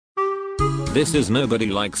This is Nobody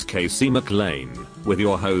Likes Casey McLean, with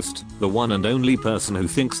your host, the one and only person who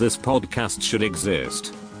thinks this podcast should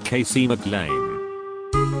exist, Casey McLean.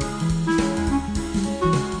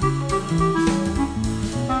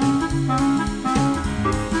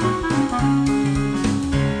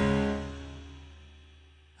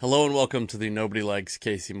 Hello and welcome to the Nobody Likes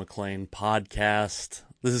Casey McLean podcast.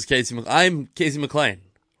 This is I'm Casey McLean,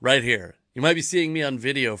 right here. You might be seeing me on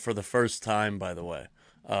video for the first time, by the way.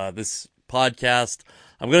 This podcast,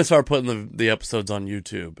 I'm going to start putting the episodes on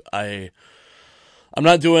YouTube. I'm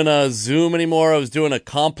not doing a Zoom anymore. I was doing a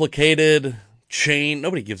complicated chain.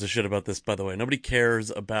 Nobody gives a shit about this, by the way. Nobody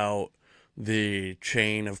cares about the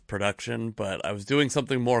chain of production, but I was doing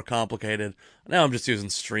something more complicated. Now I'm just using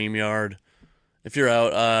StreamYard. If you're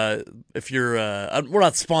out, we're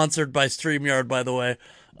not sponsored by StreamYard, by the way,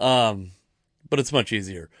 but it's much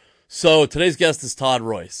easier. So today's guest is Todd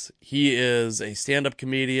Royce. He is a stand-up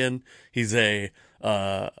comedian. He's a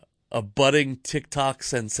budding TikTok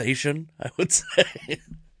sensation, I would say.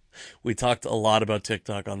 We talked a lot about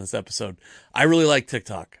TikTok on this episode. I really like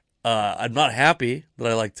TikTok. I'm not happy that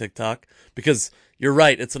I like TikTok because you're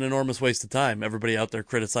right. It's an enormous waste of time. Everybody out there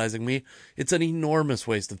criticizing me. It's an enormous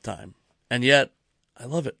waste of time. And yet, I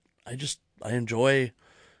love it. I enjoy,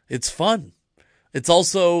 it's fun. It's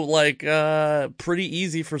also, like, pretty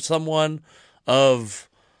easy for someone of,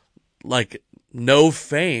 like, no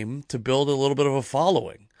fame to build a little bit of a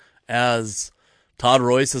following. As Todd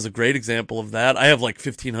Royce is a great example of that. I have, like,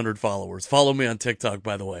 1,500 followers. Follow me on TikTok,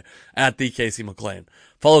 by the way, at the Casey McLean.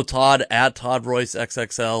 Follow Todd at Todd Royce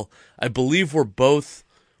XXL. I believe we're both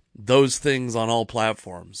those things on all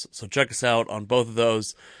platforms. So check us out on both of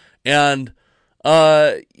those. And,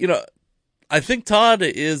 I think Todd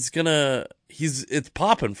is it's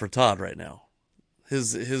popping for Todd right now.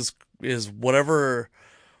 His whatever,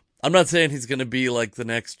 I'm not saying he's gonna be like the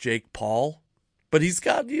next Jake Paul, but he's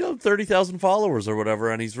got, 30,000 followers or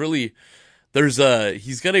whatever. And he's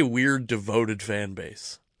got a weird devoted fan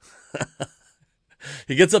base.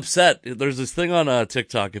 He gets upset. There's this thing on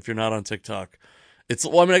TikTok. If you're not on TikTok, I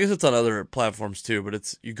guess it's on other platforms too,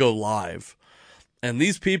 but you go live. And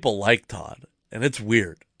these people like Todd, and it's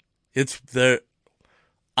weird.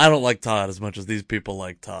 I don't like Todd as much as these people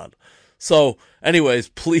like Todd. So, anyways,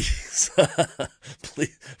 please,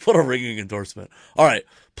 what a ringing endorsement. All right,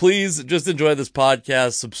 please just enjoy this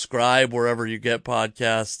podcast. Subscribe wherever you get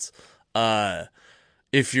podcasts.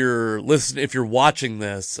 If you're watching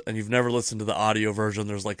this and you've never listened to the audio version,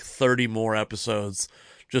 there's like 30 more episodes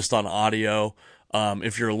just on audio.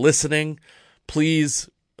 If you're listening, please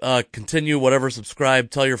continue whatever, subscribe,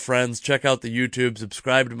 tell your friends, check out the YouTube,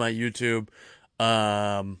 subscribe to my YouTube,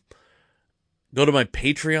 go to my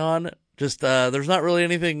Patreon. Just, there's not really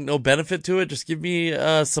anything, no benefit to it. Just give me,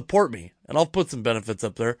 support me, and I'll put some benefits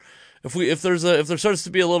up there. If there starts to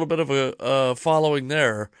be a little bit of a following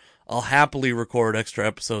there, I'll happily record extra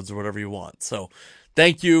episodes or whatever you want. So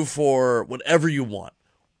thank you for whatever you want.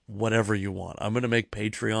 I'm going to make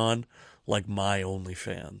Patreon like my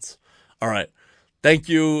OnlyFans. All right. Thank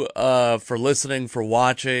you for listening, for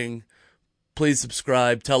watching. Please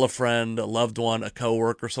subscribe, tell a friend, a loved one, a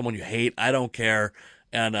coworker, someone you hate. I don't care.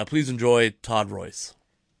 And please enjoy Todd Royce.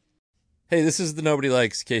 Hey, this is the Nobody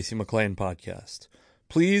Likes Casey McLean podcast.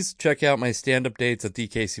 Please check out my stand-up dates at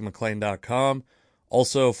thecaseyMcLean.com.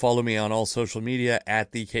 Also, follow me on all social media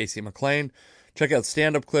at thecaseyMcLean. Check out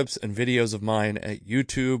stand-up clips and videos of mine at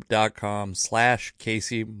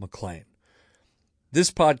youtube.com/CaseyMcLean. This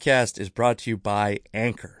podcast is brought to you by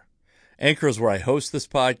Anchor. Anchor is where I host this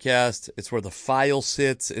podcast. It's where the file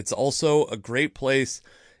sits. It's also a great place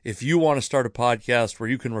if you want to start a podcast where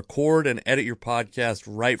you can record and edit your podcast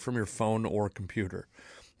right from your phone or computer.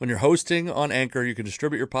 When you're hosting on Anchor, you can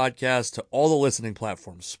distribute your podcast to all the listening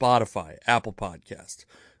platforms: Spotify, Apple Podcast,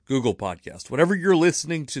 Google Podcast. Whatever you're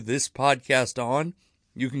listening to this podcast on,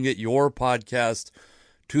 you can get your podcast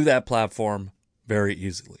to that platform very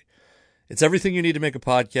easily. It's everything you need to make a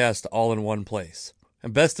podcast all in one place.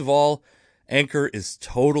 And best of all, Anchor is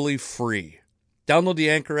totally free. Download the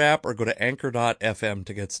Anchor app or go to anchor.fm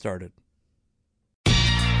to get started.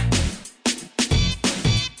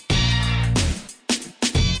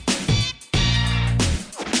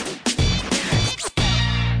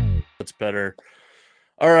 That's better.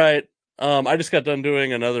 All right. I just got done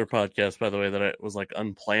doing another podcast, by the way, that was like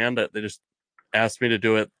unplanned. They just asked me to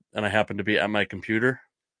do it, and I happened to be at my computer.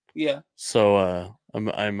 Yeah. So I'm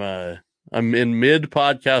in mid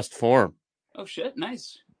podcast form. Oh shit,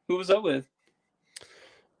 nice. Who was that with?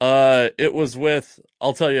 It was with,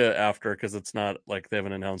 I'll tell you after, because it's not like they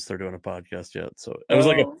haven't announced they're doing a podcast yet. So it was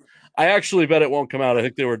I actually bet it won't come out. I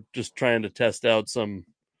think they were just trying to test out some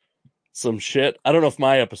some shit. I don't know if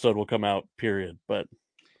my episode will come out, period, but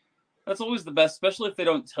That's always the best, especially if they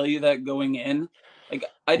don't tell you that going in. Like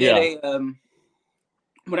I did yeah.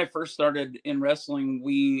 when I first started in wrestling,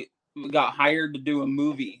 we got hired to do a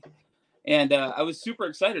movie. And I was super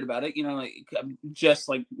excited about it, like just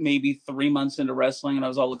like maybe 3 months into wrestling, and I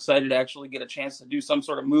was all excited to actually get a chance to do some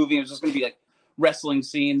sort of movie. It was just going to be like wrestling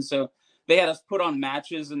scenes. So they had us put on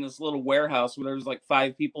matches in this little warehouse where there was like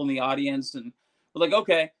 5 people in the audience, and we're like,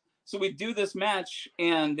 okay. So we do this match,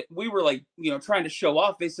 and we were like, trying to show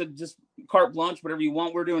off. They said just carte blanche, whatever you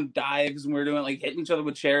want. We're doing dives, and we're doing like hitting each other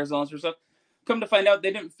with chairs and all that sort of stuff. Come to find out,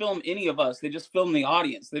 they didn't film any of us. They just filmed the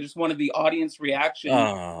audience. They just wanted the audience reaction.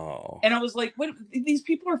 Oh. And I was like, wait, these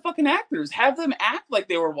people are fucking actors. Have them act like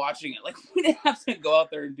they were watching it. Like, we didn't have to go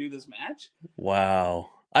out there and do this match.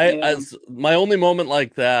 Wow. Yeah. My only moment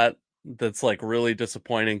like that's like really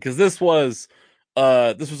disappointing, because this was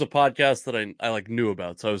a podcast that I like knew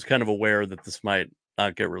about, so I was kind of aware that this might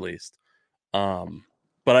not get released.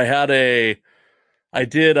 But I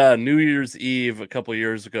did New Year's Eve a couple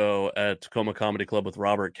years ago at Tacoma Comedy Club with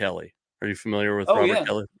Robert Kelly. Are you familiar with Oh, Robert yeah.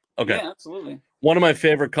 Kelly? Okay. Yeah, absolutely. One of my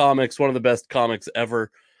favorite comics, one of the best comics ever.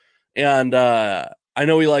 And I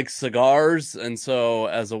know he likes cigars, and so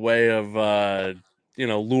as a way of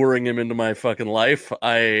luring him into my fucking life,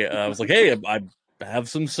 I was like, hey, I have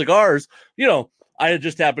some cigars. I had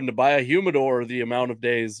just happened to buy a humidor the amount of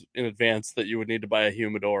days in advance that you would need to buy a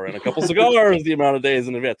humidor, and a couple cigars the amount of days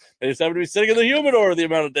in advance. They just happen to be sitting in the humidor the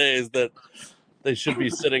amount of days that they should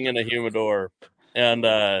be sitting in a humidor. And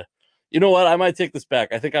you know what? I might take this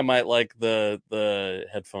back. I think I might like the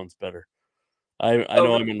headphones better. I know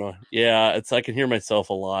really? I'm annoying. Yeah, I can hear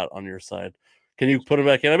myself a lot on your side. Can you put it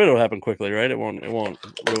back in? I bet it'll happen quickly, right? It won't ruin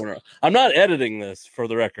it. I'm not editing this, for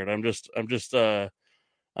the record. I'm just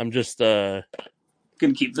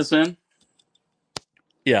Can keep this in?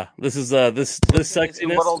 yeah, this is this sexiness.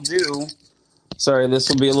 So what I'll do, sorry, this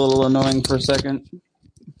will be a little annoying for a second,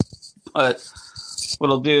 but what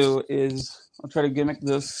I'll do is I'll try to gimmick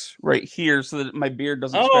this right here so that my beard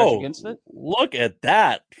doesn't scratch against it. Look at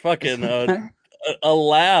that. Fucking a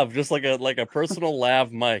lav, just like a personal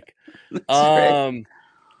lav mic. That's right.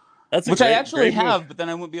 That's Which I actually have, but then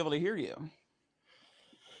I won't be able to hear you.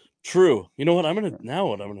 True. You know what? What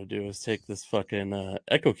I'm gonna do is take this fucking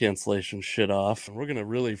echo cancellation shit off, and we're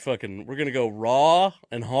gonna go raw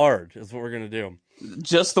and hard is what we're gonna do.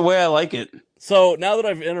 Just the way I like it. So now that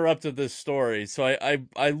I've interrupted this story, so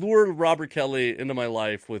I lured Robert Kelly into my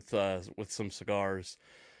life with some cigars,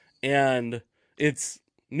 and it's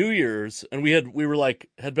New Year's, and we had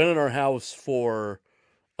been in our house for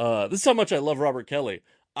this is how much I love Robert Kelly.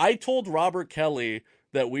 I told Robert Kelly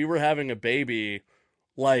that we were having a baby.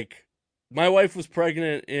 Like, my wife was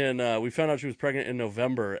pregnant we found out she was pregnant in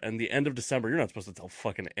November, and the end of December, you're not supposed to tell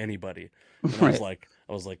fucking anybody. And Right.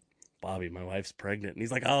 I was like, Bobby, my wife's pregnant. And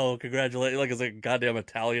he's like, oh, congratulations. Like, it's like a goddamn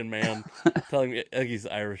Italian man telling me, like, he's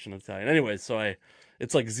Irish and Italian. Anyway, so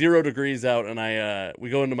it's like 0 degrees out, and we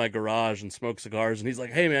go into my garage and smoke cigars, and he's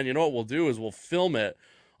like, hey man, you know what we'll do is we'll film it.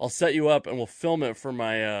 I'll set you up and we'll film it for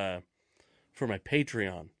my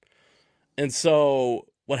Patreon. And so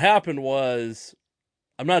what happened was,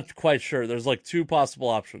 I'm not quite sure. There's like 2 possible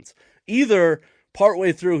options. Either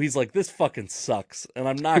partway through, he's like, this fucking sucks, and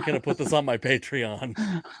I'm not going to put this on my Patreon.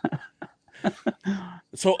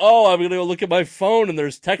 So, I'm going to go look at my phone, and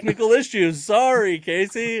there's technical issues. Sorry,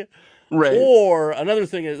 Casey. Right. Or another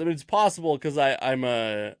thing is, it's possible because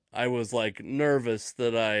I was like nervous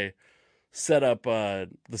that the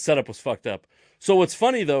setup was fucked up. So what's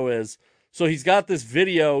funny though is, so he's got this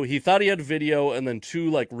video. He thought he had video and then 2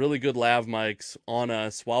 like really good lav mics on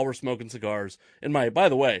us while we're smoking cigars in my, by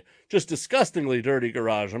the way, just disgustingly dirty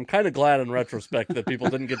garage. I'm kind of glad in retrospect that people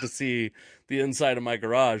didn't get to see the inside of my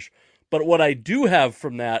garage. But what I do have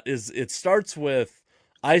from that is, it starts with,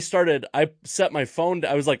 I set my phone.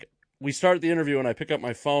 I was like, we start the interview and I pick up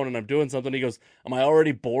my phone and I'm doing something. He goes, am I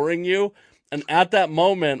already boring you? And at that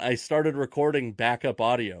moment, I started recording backup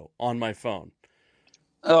audio on my phone.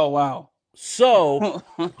 Oh, wow. So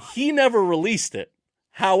he never released it.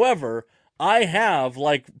 However, I have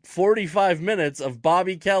like 45 minutes of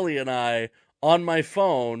Bobby Kelly and I on my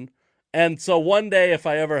phone. And so one day, if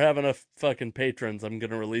I ever have enough fucking patrons, I'm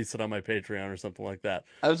going to release it on my Patreon or something like that.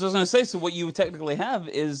 I was just going to say, so what you technically have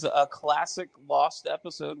is a classic lost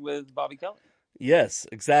episode with Bobby Kelly. Yes,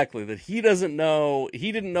 exactly. That he didn't know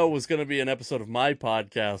was going to be an episode of my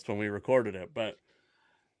podcast when we recorded it, but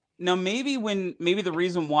now maybe the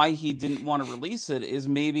reason why he didn't want to release it is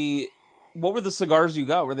maybe, what were the cigars you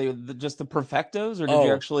got? Were they just the Perfectos, or did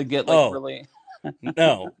you actually get really?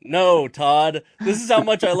 No, Todd. This is how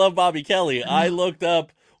much I love Bobby Kelly. I looked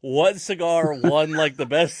up what cigar won like the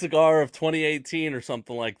best cigar of 2018 or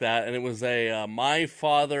something like that, and it was a My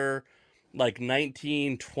Father like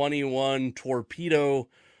 1921 torpedo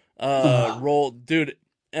roll, dude.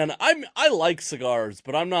 And I like cigars,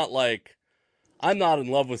 but I'm not in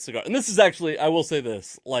love with cigars. And this is actually, I will say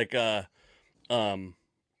this, like um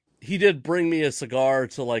he did bring me a cigar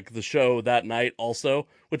to like the show that night also,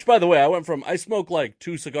 which by the way, I smoke like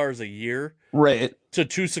 2 cigars a year Right. to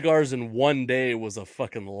 2 cigars in one day was a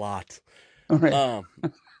fucking lot. Right. Um,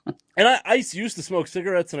 and I used to smoke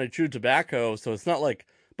cigarettes and I chewed tobacco, so it's not like,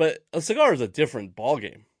 but a cigar is a different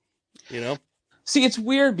ballgame, you know? See, it's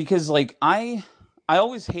weird because like I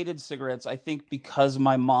always hated cigarettes. I think because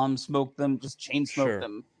my mom smoked them, just chain smoked Sure.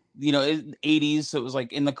 them. You know, 80s, so it was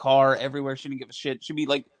like in the car, everywhere. She didn't give a shit. She'd be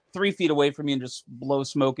like 3 feet away from you and just blow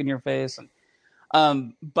smoke in your face.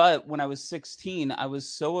 And but when I was 16, I was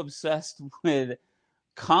so obsessed with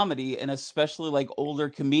comedy and especially like older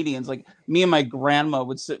comedians. Like me and my grandma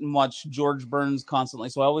would sit and watch George Burns constantly.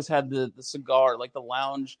 So I always had the cigar, like the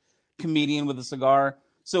lounge comedian with a cigar.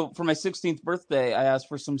 So for my 16th birthday, I asked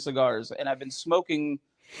for some cigars and I've been smoking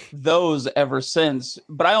those ever since.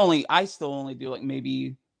 But I still only do like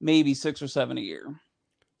maybe 6 or 7 a year.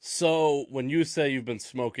 So when you say you've been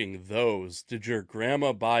smoking those, did your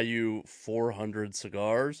grandma buy you 400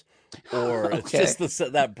 cigars, or it's Okay. just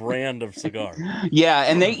that brand of cigar? Yeah,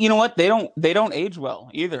 and you know what? They don't age well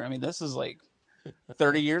either. I mean, this is like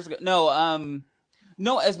 30 years ago.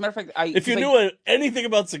 No, as a matter of fact, If you because I knew anything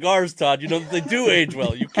about cigars, Todd, you know that they do age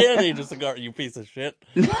well. You can age a cigar, you piece of shit.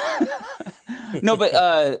 no, but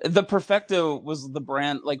the Perfecto was the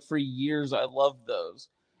brand. Like for years, I loved those,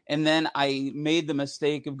 and then I made the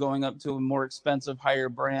mistake of going up to a more expensive, higher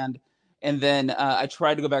brand, and then I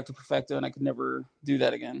tried to go back to Perfecto, and I could never do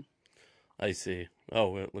that again. I see. Oh,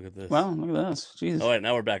 wait, look at this. Wow, look at this, Oh jeez, wait,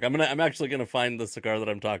 now we're back. I'm actually gonna find the cigar that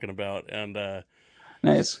I'm talking about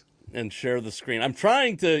nice. and share the screen. I'm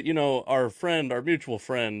trying to, our mutual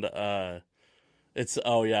friend. It's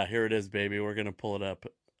oh yeah, here it is, baby. We're gonna pull it up.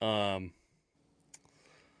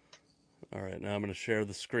 All right, now I'm gonna share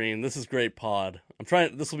the screen. This is great pod. I'm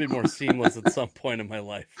trying. This will be more seamless at some point in my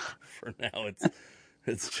life. For now,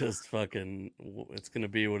 it's just fucking. It's gonna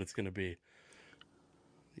be what it's gonna be.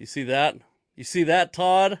 You see that? You see that,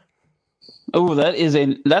 Todd? Oh,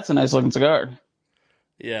 that's a nice looking cigar.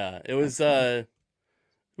 Yeah, it was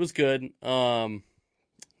good.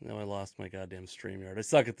 Now I lost my goddamn StreamYard. I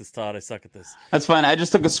suck at this, Todd. I suck at this. That's fine. I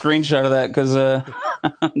just took a screenshot of that because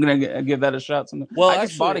I'm gonna give that a shot. Well, I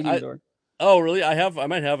just bought a actually, humidor. oh really? I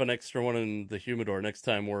might have an extra one in the humidor. Next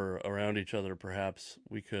time we're around each other, perhaps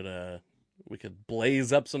we could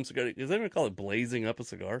blaze up some cigar. Does anyone call it blazing up a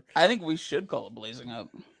cigar? I think we should call it blazing up.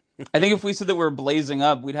 I think if we said that we're blazing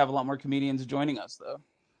up, we'd have a lot more comedians joining us, though.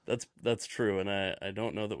 That's true, and I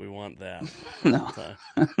don't know that we want that. No.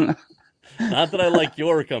 Not that I like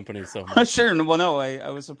your company so much. Sure. Well, no, I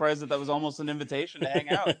was surprised that was almost an invitation to hang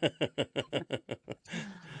out.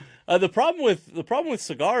 The problem with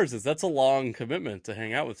cigars is that's a long commitment to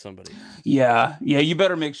hang out with somebody. Yeah. You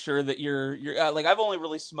better make sure that you're like I've only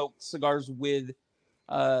really smoked cigars with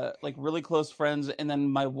like really close friends, and then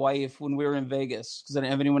my wife when we were in Vegas because I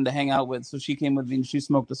didn't have anyone to hang out with, so she came with me and she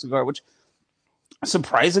smoked a cigar, which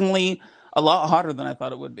surprisingly a lot hotter than I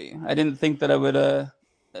thought it would be. I didn't think that I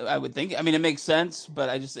would think. I mean, it makes sense, but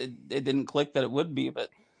it didn't click that it would be. But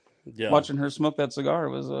Yeah. watching her smoke that cigar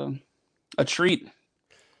was a treat.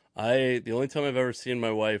 The only time I've ever seen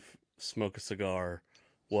my wife smoke a cigar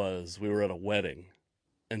was we were at a wedding,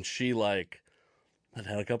 and she like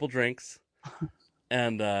had a couple drinks,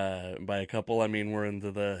 and by a couple I mean we're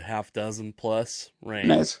into the half dozen plus range.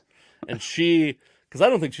 Nice. And because I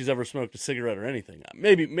don't think she's ever smoked a cigarette or anything.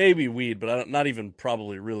 Maybe weed, but not even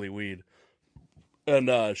probably really weed.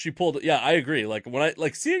 And she pulled it. Yeah, I agree. Like when I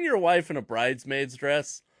like seeing your wife in a bridesmaid's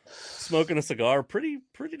dress smoking a cigar, pretty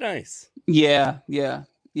nice. Yeah.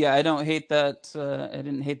 I don't hate that. I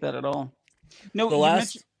didn't hate that at all. No, The you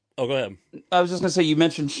mentioned. last. Oh, go ahead. I was just gonna say you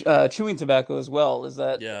mentioned chewing tobacco as well. Is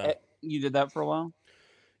that Yeah. you did that for a while?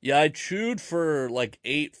 Yeah, I chewed for like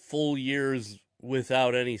 8 full years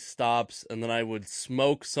without any stops, and then I would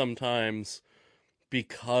smoke sometimes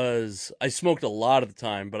because I smoked a lot of the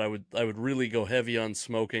time, but I would really go heavy on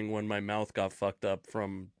smoking when my mouth got fucked up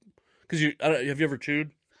from. Because have you ever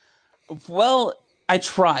chewed? Well, I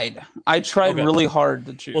tried. I tried Okay. really hard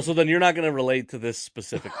to chew. Well, so then you're not going to relate to this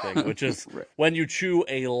specific thing, which is Right. when you chew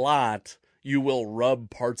a lot, you will rub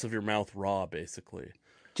parts of your mouth raw, basically.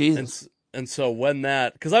 Jesus. And so when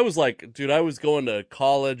because I was like, dude, I was going to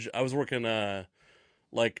college. I was working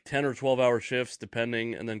like 10 or 12 hour shifts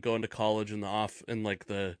depending, and then going to college in like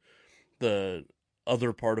the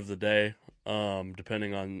other part of the day,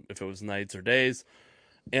 depending on if it was nights or days.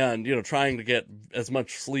 And, trying to get as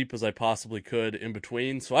much sleep as I possibly could in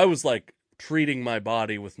between. So I was like treating my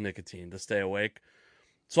body with nicotine to stay awake.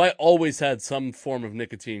 So I always had some form of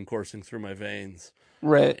nicotine coursing through my veins.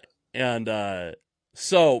 Right. And but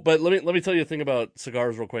let me tell you a thing about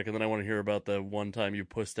cigars real quick, and then I want to hear about the one time you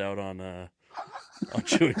pussed out on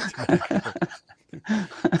chewing tobacco.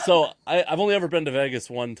 So I've only ever been to Vegas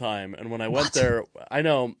one time, and when I went there, I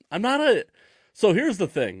know I'm not a. So here's the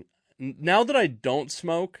thing: now that I don't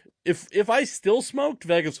smoke, if I still smoked,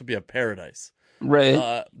 Vegas would be a paradise.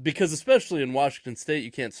 Right. Because especially in Washington State,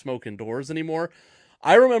 you can't smoke indoors anymore.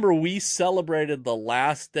 I remember we celebrated the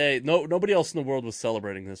last day. No, nobody else in the world was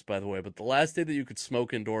celebrating this, by the way. But the last day that you could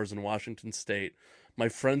smoke indoors in Washington State, my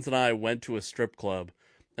friends and I went to a strip club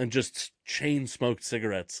and just chain smoked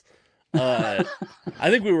cigarettes. I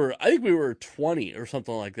think we were 20 or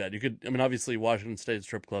something like that. You could, I mean, obviously Washington State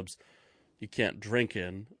strip clubs, you can't drink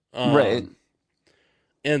in. Right.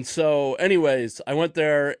 And so, anyways, I went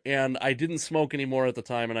there and I didn't smoke anymore at the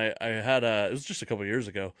time, and I had it was just a couple years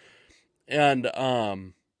ago. And a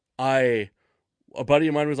buddy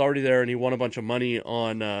of mine was already there, and he won a bunch of money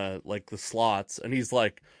on like the slots, and he's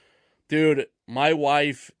like, "Dude, my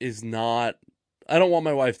wife is not. I don't want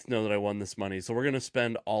my wife to know that I won this money, so we're gonna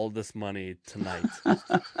spend all of this money tonight."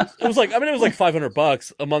 It was like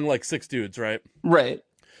 $500 among like 6 dudes, right? Right.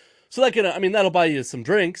 So that'll buy you some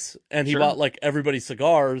drinks, and he Sure. bought like everybody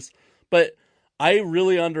cigars, but I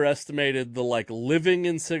really underestimated the like living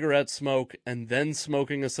in cigarette smoke and then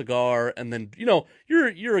smoking a cigar, and then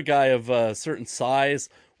you're a guy of a certain size.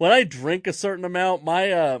 When I drink a certain amount,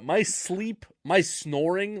 my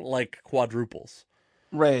snoring like quadruples.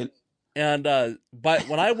 Right. And but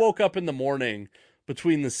when I woke up in the morning,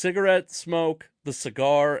 between the cigarette smoke, the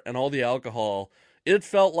cigar, and all the alcohol, it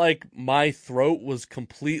felt like my throat was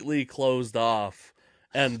completely closed off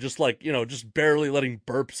and just like, just barely letting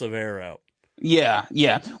burps of air out. Yeah,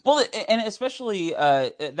 yeah. Well, and especially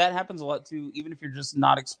that happens a lot too, even if you're just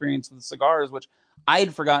not experienced with cigars, which I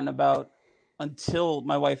had forgotten about until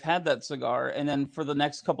my wife had that cigar. And then for the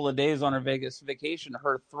next couple of days on her Vegas vacation,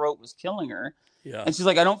 her throat was killing her. Yeah. And she's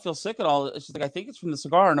like, I don't feel sick at all. She's like, I think it's from the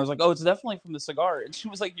cigar. And I was like, oh, it's definitely from the cigar. And she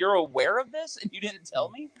was like, you're aware of this? And you didn't tell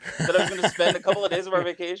me that I was going to spend a couple of days of our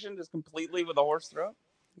vacation just completely with a hoarse throat?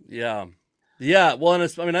 Yeah. Yeah. Well,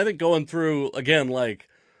 and I think going through, again, like,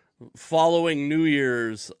 following New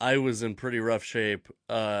Year's, I was in pretty rough shape.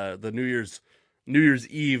 The New Year's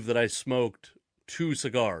Eve that I smoked 2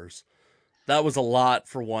 cigars. That was a lot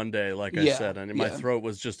for one day, like I said. And my throat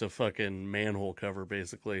was just a fucking manhole cover,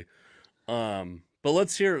 basically. But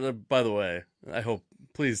let's hear. By the way, I hope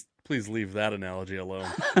please leave that analogy alone.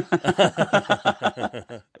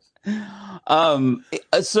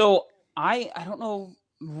 So I don't know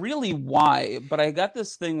really why, but I got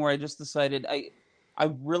this thing where I just decided I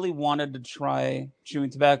really wanted to try chewing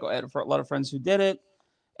tobacco. I had a lot of friends who did it.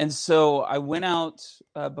 And so I went out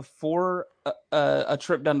before a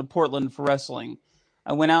trip down to Portland for wrestling.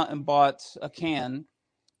 I went out and bought a can,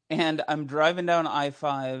 and I'm driving down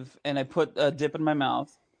I-5, and I put a dip in my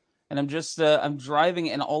mouth, and I'm driving,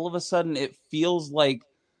 and all of a sudden it feels like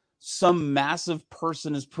some massive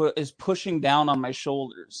person is pushing down on my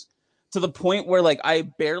shoulders to the point where like I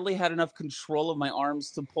barely had enough control of my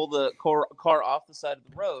arms to pull the car off the side of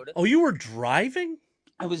the road. Oh, you were driving?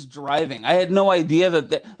 I was driving. I had no idea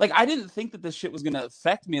like I didn't think that this shit was gonna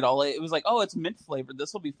affect me at all. It was like, oh, it's mint flavored.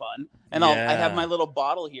 This will be fun. And I have my little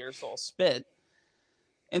bottle here, so I'll spit.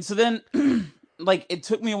 And so then, like, it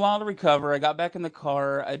took me a while to recover. I got back in the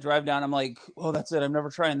car. I drive down. I'm like, oh, that's it. I'm never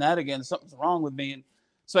trying that again. Something's wrong with me. And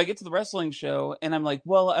so I get to the wrestling show, and I'm like,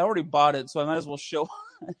 well, I already bought it, so I might as well show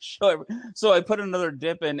So I put another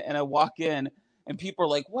dip in, and I walk in, and people are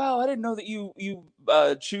like, wow, I didn't know that you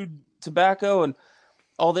chewed tobacco and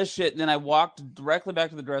all this shit. And then I walked directly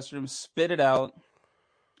back to the dressing room, spit it out,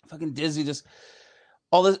 fucking dizzy, just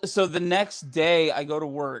all this. So the next day I go to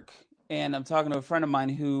work, and I'm talking to a friend of mine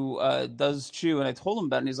who does chew, and I told him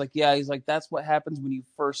about it, and he's like, yeah, he's like, that's what happens when you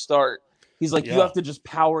first start. He's like, you have to just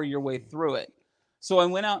power your way through it. So I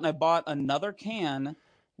went out and I bought another can,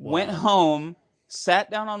 went home,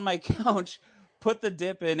 sat down on my couch, put the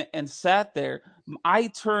dip in, and sat there. I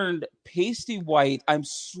turned pasty white. I'm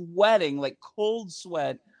sweating, like cold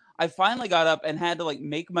sweat. I finally got up and had to like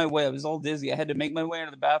make my way. I was all dizzy. I had to make my way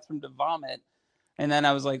into the bathroom to vomit. And then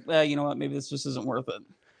I was like, well, you know what? Maybe this just isn't worth it.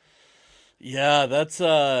 Yeah, that's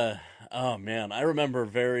oh man, I remember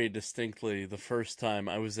very distinctly the first time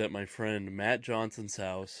I was at my friend Matt Johnson's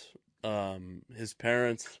house. His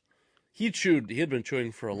parents he had been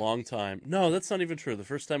chewing for a long time. No, that's not even true. The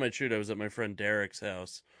first time I chewed, I was at my friend Derek's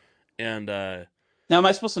house. And, Now, am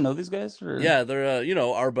I supposed to know these guys? Or? yeah, they're,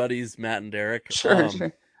 our buddies, Matt and Derek. Sure.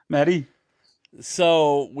 Maddie.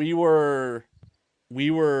 So we were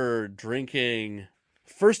drinking,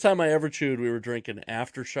 first time I ever chewed, we were drinking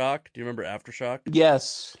Aftershock. Do you remember Aftershock?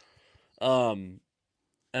 Yes. And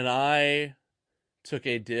I took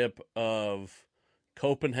a dip of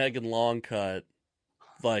Copenhagen long cut,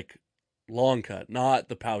 like long cut, not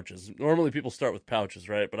the pouches. Normally people start with pouches,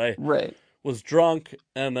 right? But I Right. was drunk,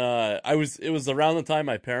 and it was around the time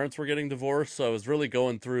my parents were getting divorced, so I was really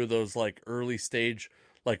going through those like early stage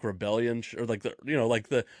like rebellion or like I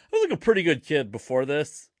was like a pretty good kid before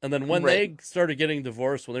this, and then when Right. they started getting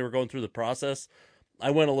divorced, when they were going through the process,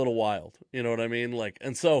 I went a little wild, you know what I mean? Like,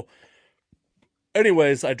 and so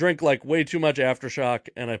anyways, I drank like way too much Aftershock,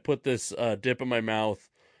 and I put this dip in my mouth.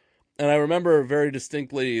 And I remember very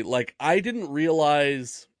distinctly, like, I didn't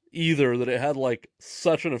realize either that it had like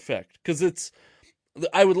such an effect. Because this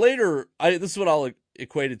is what I'll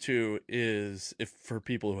equate it to, is, if for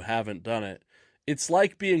people who haven't done it, it's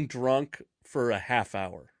like being drunk for a half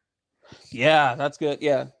hour. Yeah, that's good.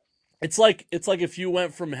 Yeah. It's like if you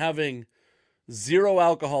went from having 0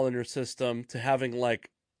 alcohol in your system to having like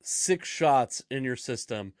 6 shots in your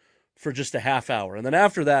system for just a half hour. And then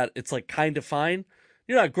after that, it's like kind of fine.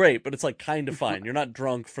 You're not great, but it's like kind of fine. You're not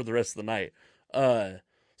drunk for the rest of the night. So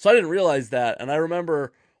I didn't realize that. And I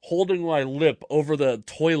remember holding my lip over the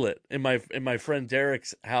toilet in my friend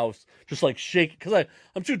Derek's house, just like shaking, because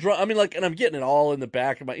I'm too drunk. I mean, like, and I'm getting it all in the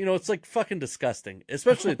back of my, it's like fucking disgusting,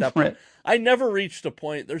 especially at that point. Right. I never reached a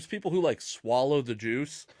point. There's people who like swallow the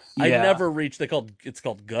juice. Yeah. I never reached. It's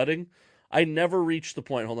called gutting. I never reached the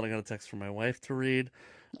point. Hold on, I got a text from my wife to read.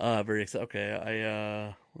 Very excited.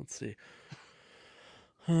 Okay, let's see.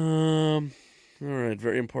 All right,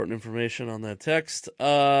 very important information on that text.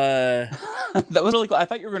 That was really cool. I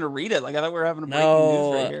thought you were going to read it. Like, I thought we were having a breaking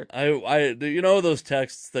news right here. I do those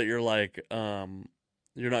texts that you're like,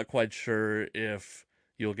 you're not quite sure if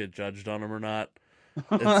you'll get judged on them or not.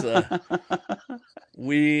 It's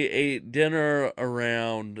we ate dinner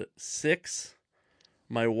around 6.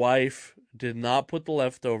 My wife did not put the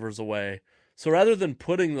leftovers away. So rather than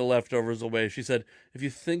putting the leftovers away, she said, if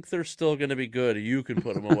you think they're still going to be good, you can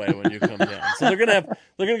put them away when you come down. So they're going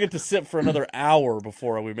to get to sit for another hour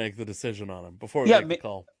before we make the decision on them, before we make the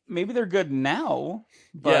call. Maybe they're good now,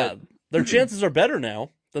 but yeah, their chances are better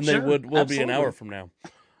now than they will absolutely. be an hour from now.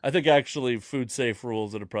 I think actually food safe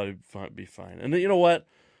rules, it'll probably be fine. And you know what?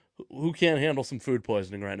 Who can't handle some food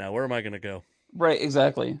poisoning right now? Where am I going to go? Right,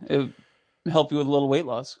 exactly. It would help you with a little weight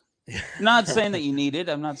loss. Not saying that you need it.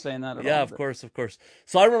 I'm not saying that at all. Yeah, of course.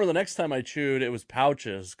 So I remember the next time I chewed, it was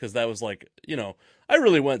pouches, because that was like, I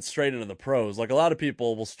really went straight into the pros. Like, a lot of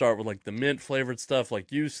people will start with like the mint flavored stuff,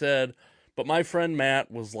 like you said. But my friend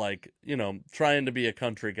Matt was like, trying to be a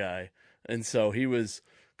country guy. And so he was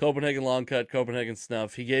Copenhagen long cut, Copenhagen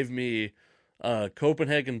snuff. He gave me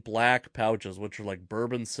Copenhagen black pouches, which are like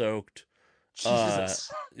bourbon soaked.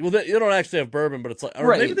 Jesus. Well, they don't actually have bourbon, but it's like, or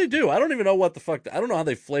Right. maybe they do. I don't even know what the fuck. I don't know how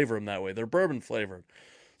they flavor them that way. They're bourbon flavored.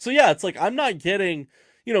 So yeah, it's like, I'm not getting,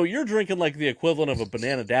 you're drinking like the equivalent of a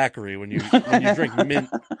banana daiquiri when you drink mint.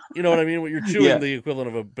 You know what I mean? When you're chewing the equivalent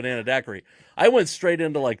of a banana daiquiri. I went straight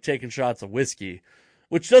into like taking shots of whiskey,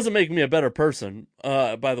 which doesn't make me a better person.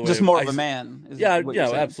 By the way, Just more of a man.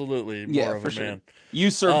 Absolutely, more of a man.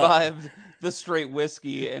 You survived the straight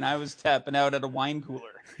whiskey, and I was tapping out at a wine cooler.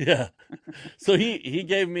 Yeah. So he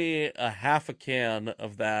gave me a half a can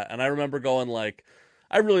of that, and I remember going like,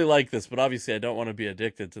 I really like this, but obviously I don't want to be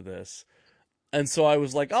addicted to this. And so I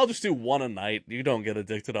was like, I'll just do one a night. You don't get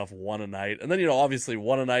addicted off one a night. And then, obviously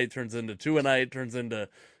one a night turns into 2 a night, turns into,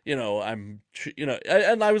 and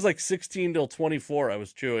I was like 16 till 24. I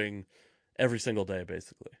was chewing every single day,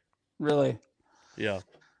 basically. Really? Yeah.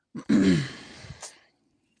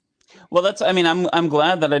 Well, I'm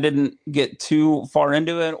glad that I didn't get too far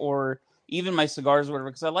into it, or even my cigars or whatever,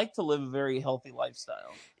 because I like to live a very healthy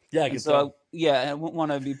lifestyle. Yeah, I can tell. I wouldn't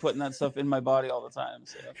want to be putting that stuff in my body all the time.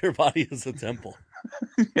 So. Your body is a temple.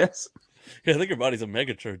 Yes. Yeah, I think your body's a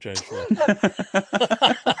mega church, actually.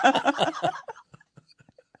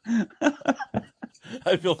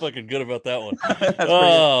 I feel fucking good about that one.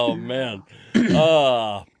 Oh, man.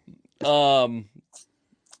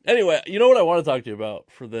 Anyway, you know what I want to talk to you about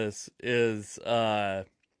for this is...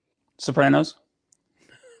 Sopranos?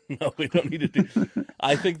 No, we don't need to do...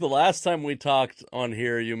 I think the last time we talked on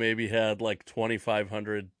here, you maybe had like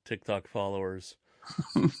 2,500 TikTok followers.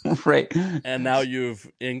 Right. And now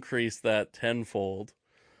you've increased that tenfold.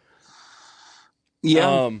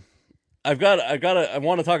 Yeah. I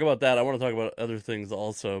want to talk about that. I want to talk about other things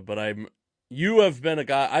also, but you have been a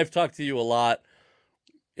guy, I've talked to you a lot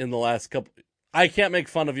in the last couple. I can't make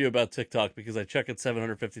fun of you about TikTok because I check it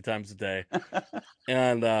 750 times a day.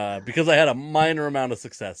 And because I had a minor amount of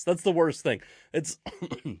success. That's the worst thing. It's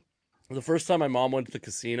the first time my mom went to the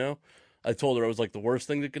casino, I told her, I was like, the worst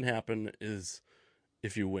thing that can happen is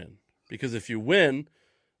if you win. Because if you win,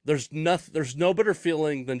 there's no better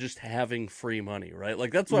feeling than just having free money, right?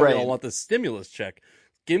 Like, that's why we all want this stimulus check.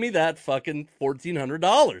 Give me that fucking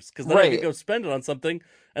 $1,400, because then I can go spend it on something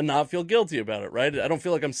and not feel guilty about it, right? I don't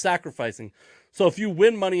feel like I'm sacrificing. So if you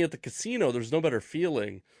win money at the casino, there's no better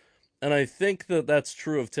feeling. And I think that that's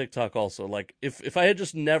true of TikTok also. Like, if I had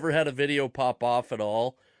just never had a video pop off at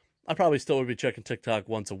all, I probably still would be checking TikTok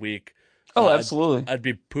once a week. Oh, absolutely. I'd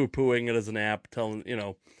be poo-pooing it as an app, telling,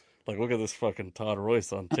 like, look at this fucking Todd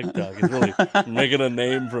Royce on TikTok. He's really making a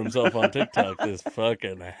name for himself on TikTok, this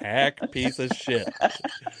fucking hack piece of shit.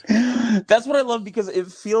 That's what I love, because it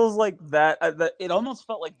feels like that it almost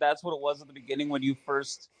felt like that's what it was at the beginning when you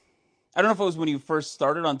first, I don't know if it was when you first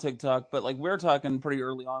started on TikTok, but like we were talking pretty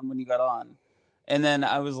early on when you got on. And then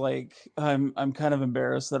I was like, I'm kind of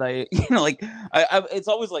embarrassed that I, like I it's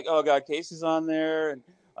always like, oh God, Casey's on there, and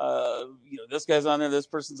this guy's on there, this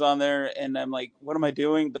person's on there, and I'm like, what am I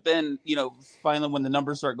doing? But then, finally when the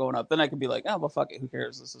numbers start going up, then I can be like, oh well, fuck it, who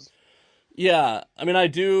cares? This is. Yeah, I mean,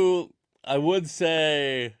 I would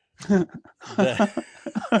say that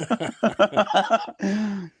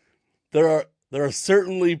there are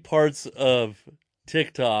certainly parts of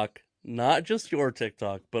TikTok, not just your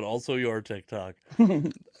TikTok, but also your TikTok,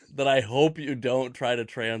 that I hope you don't try to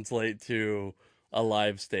translate to a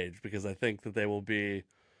live stage, because I think that they will be,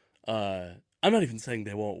 I'm not even saying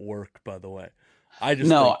they won't work, by the way. I just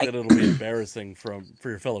think that it'll be embarrassing for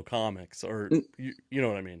your fellow comics, or you know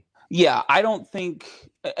what I mean? Yeah, I don't think,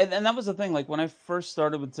 and that was the thing. Like when I first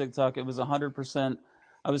started with TikTok, it was 100%.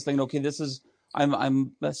 I was thinking, okay,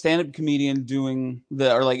 I'm a stand-up comedian doing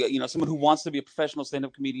or like someone who wants to be a professional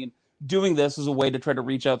stand-up comedian doing this as a way to try to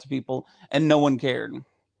reach out to people, and no one cared.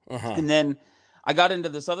 And then I got into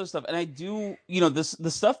this other stuff, and I do,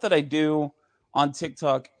 the stuff that I do on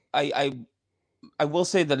TikTok, I will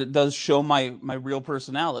say that it does show my real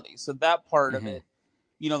personality. So that part of it,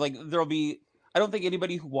 like there'll be. I don't think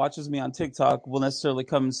anybody who watches me on TikTok will necessarily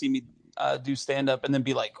come and see me do stand up and then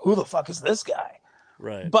be like, who the fuck is this guy?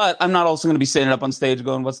 Right. But I'm not also going to be standing up on stage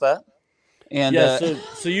going, what's that? And yeah,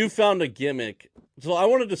 so you found a gimmick. So I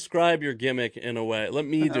want to describe your gimmick in a way. Let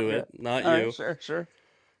me do it, not all you. Right, sure.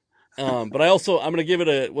 But I'm going to give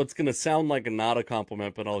it what's going to sound like not a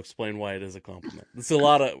compliment, but I'll explain why it is a compliment. There's a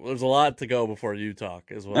lot to go before you talk,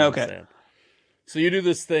 is what I'm saying. So you do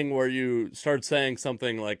this thing where you start saying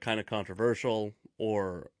something like kind of controversial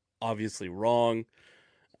or obviously wrong,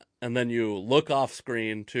 and then you look off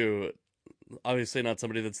screen to obviously not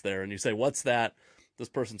somebody that's there, and you say, what's that? This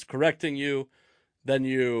person's correcting you. Then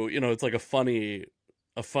it's like a funny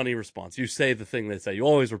response. You say the thing they say. You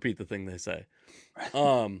always repeat the thing they say.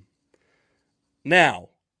 Now,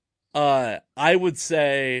 I would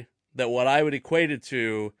say that what I would equate it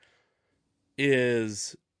to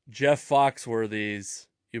is Jeff Foxworthy's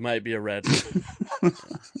 "You Might Be a Redneck."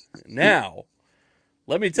 Now,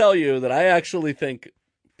 let me tell you that I actually think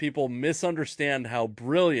people misunderstand how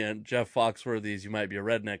brilliant Jeff Foxworthy's "You Might Be a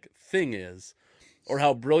Redneck" thing is, or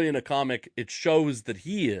how brilliant a comic it shows that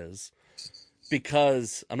he is.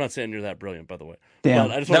 Because I'm not saying you're that brilliant, by the way. Damn,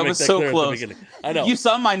 but I just want to make that clear close. At the beginning. I know you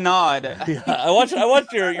saw my nod. Yeah, I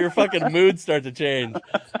watched your fucking mood start to change,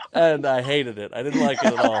 and I hated it. I didn't like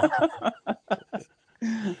it at all.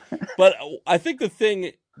 But I think the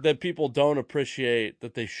thing that people don't appreciate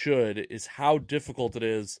that they should is how difficult it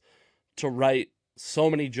is to write so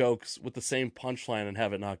many jokes with the same punchline and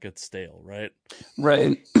have it not get stale, right?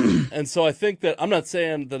 Right. And so I think that, I'm not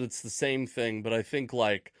saying that it's the same thing, but I think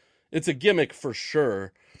like it's a gimmick for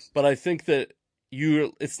sure. But I think that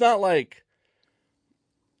it's not like,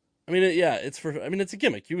 it's a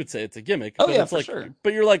gimmick. You would say it's a gimmick. Oh, but yeah, it's for like, sure.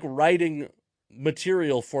 But you're like writing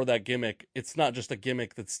material for that gimmick. It's not just a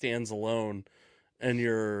gimmick that stands alone, and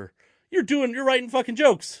you're writing fucking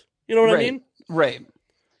jokes. You know what I mean? Right.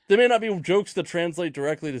 They may not be jokes that translate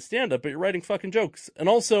directly to stand-up, but you're writing fucking jokes. And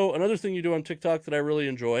also, another thing you do on TikTok that I really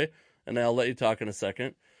enjoy, and I'll let you talk in a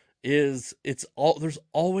second, is there's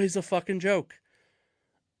always a fucking joke.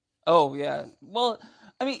 Oh, yeah. Well,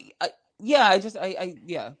 I mean, yeah.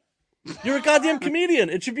 You're a goddamn comedian.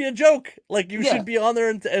 It should be a joke. Like, you should be on there,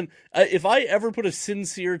 and if I ever put a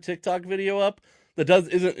sincere TikTok video up that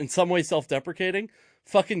isn't in some way self-deprecating,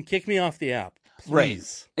 fucking kick me off the app,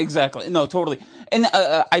 please. Right. Exactly. No, totally. And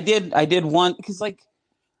I did one because, like,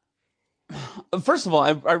 First of all,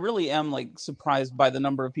 I really am like surprised by the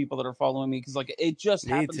number of people that are following me, because like it just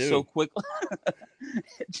Me happened so too. quickly.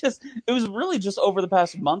 It was really just over the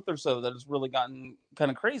past month or so that it's really gotten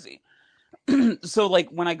kind of crazy. So like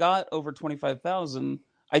when I got over 25,000,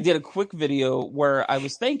 I did a quick video where I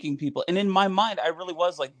was thanking people, and in my mind I really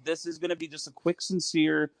was like, this is going to be just a quick,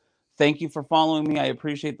 sincere thank you for following me. I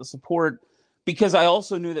appreciate the support, because I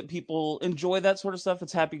also knew that people enjoy that sort of stuff.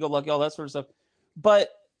 It's happy go lucky, all that sort of stuff. But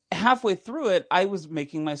halfway through it, I was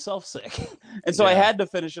making myself sick. And so I Yeah. had to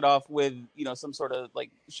finish it off with, some sort of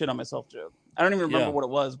like shit on myself joke. I don't even remember Yeah. what it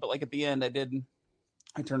was, but like at the end I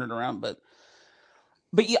turned it around. But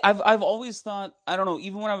yeah, I've always thought, I don't know,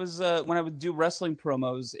 even when I would do wrestling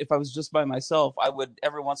promos, if I was just by myself, I would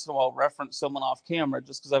every once in a while reference someone off camera,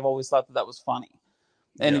 just because I've always thought that was funny,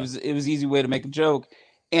 and Yeah. it was easy way to make a joke.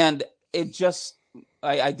 And it just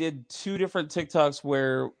I did two different TikToks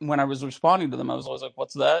where when I was responding to them, I was always like,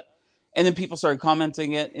 "What's that?" And then people started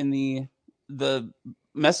commenting it in the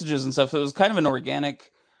messages and stuff. So it was kind of an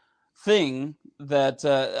organic thing that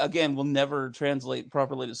again will never translate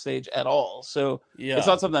properly to stage at all. So it's Yeah.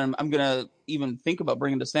 not something I'm gonna even think about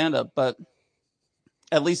bringing to stand up. But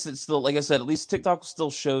at least it's still, like I said, at least TikTok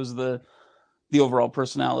still shows the overall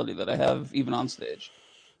personality that I have even on stage.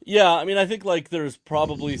 Yeah, I mean, I think like there's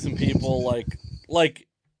probably some people like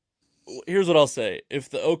here's what I'll say. If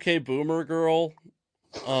the OK Boomer girl,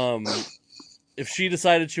 um, if she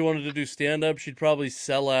decided she wanted to do stand up, she'd probably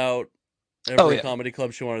sell out Oh every yeah, comedy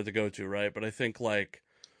club she wanted to go to, right? But I think like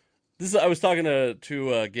this is I was talking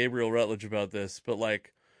to Gabriel Rutledge about this, but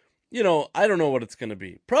like I don't know what it's going to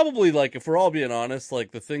be. Probably, like, if we're all being honest,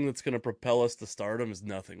 like, the thing that's going to propel us to stardom is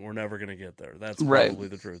nothing. We're never going to get there. That's right, probably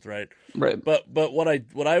the truth, right? right. But what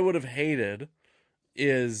I would have hated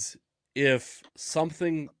is if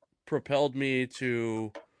something propelled me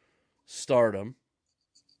to stardom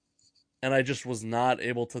and I just was not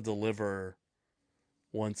able to deliver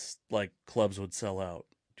once, like, clubs would sell out.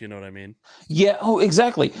 Do you know what I mean? Yeah. Oh,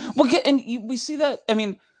 exactly. Well, we see that. I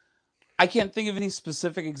mean, I can't think of any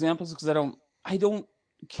specific examples because I don't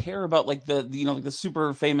care about like like the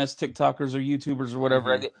super famous TikTokers or YouTubers or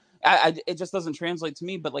whatever. Mm-hmm. It just doesn't translate to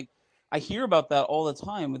me. But like I hear about that all the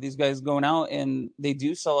time with these guys going out and they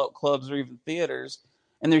do sell out clubs or even theaters,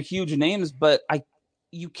 and they're huge names. But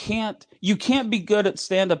you can't be good at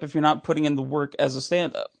stand up if you're not putting in the work as a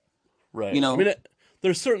stand up. You Right. I know? mean,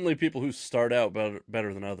 there's certainly people who start out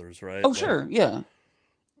better than others, right? Oh Like, sure, yeah.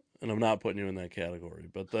 and I'm not putting you in that category,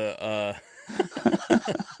 but the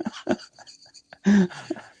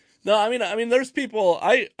no, I mean, there's people.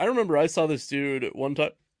 I remember I saw this dude one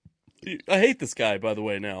time. I hate this guy, by the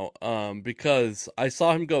way, now, because I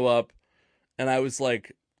saw him go up, and I was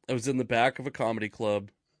like, I was in the back of a comedy club,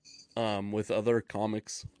 with other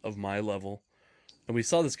comics of my level, and we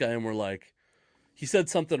saw this guy, and we're like, he said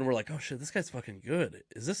something, and we're like, oh shit, this guy's fucking good.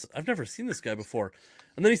 Is this? I've never seen this guy before.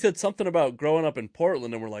 And then he said something about growing up in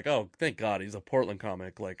Portland, and we're like, oh, thank God, he's a Portland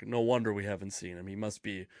comic. Like, no wonder we haven't seen him. He must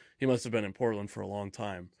have been in Portland for a long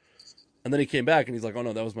time. And then he came back and he's like, oh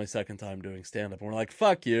no, that was my second time doing stand up. And we're like,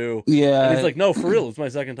 fuck you. And he's Yeah. like, no, for real, it was my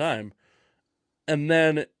second time. And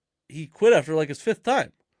then he quit after like his fifth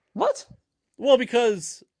time. What? Well,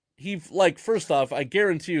 because like, first off, I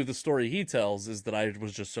guarantee you the story he tells is that I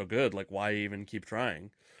was just so good. Like, why even keep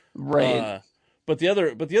trying? Right. Uh, but the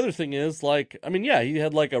other thing is, like, I mean, yeah, he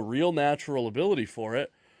had like a real natural ability for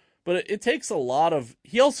it. But it takes a lot of.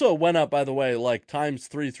 He also went up, by the way, like times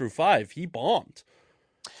 3 through 5. He bombed.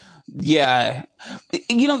 Yeah.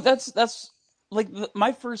 That's like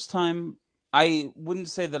my first time. I wouldn't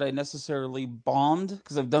say that I necessarily bombed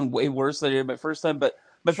because I've done way worse than I did my first time, but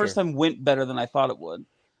my first Sure. time went better than I thought it would.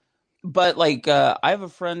 But like I have a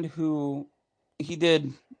friend who he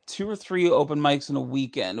did two or three open mics in a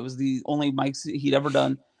weekend. It was the only mics he'd ever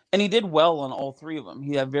done, and he did well on all three of them.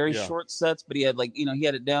 He had very Yeah. short sets, but he had like he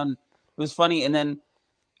had it down. It was funny, and then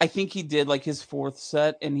I think he did like his fourth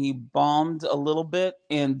set and he bombed a little bit,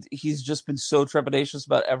 and he's just been so trepidatious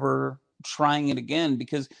about ever trying it again,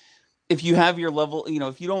 because if you have your level,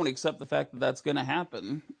 if you don't accept the fact that that's going to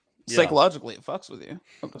happen, Yeah. psychologically it fucks with you.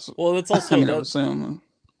 Well, that's I also mean, I would that. assume.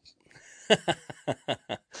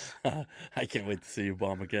 I can't wait to see you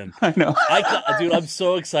bomb again. I know. Dude, I'm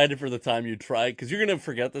so excited for the time you try, because you're gonna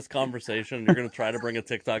forget this conversation. And you're gonna try to bring a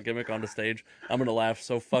TikTok gimmick onto stage. I'm gonna laugh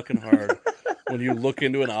so fucking hard when you look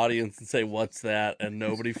into an audience and say, "What's that?" and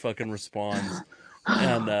nobody fucking responds.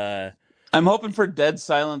 And I'm hoping for dead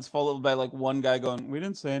silence followed by like one guy going, "We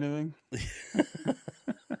didn't say anything."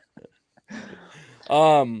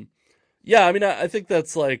 um, yeah, I mean, I think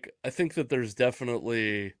that's like, I think that there's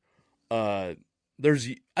definitely uh,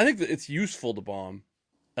 I think that it's useful to bomb.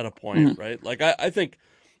 at a point, right? Like I think,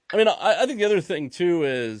 I mean, I think the other thing too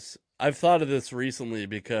is I've thought of this recently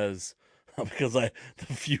because the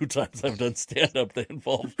few times I've done stand up, they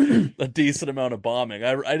involve a decent amount of bombing.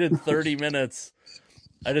 I did 30 minutes.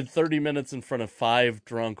 I did 30 minutes in front of 5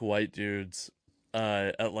 drunk white dudes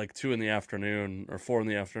at like 2 in the afternoon or 4 in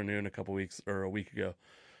the afternoon a week ago.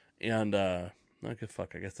 And okay,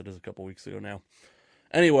 fuck, I guess it is a couple weeks ago now.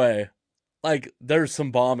 Anyway, like there's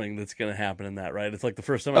some bombing that's gonna happen in that, right? It's like the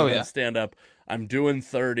first time I've done stand up, I'm doing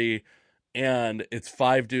 30, and it's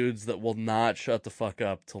 5 dudes that will not shut the fuck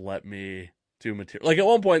up to let me do material. Like at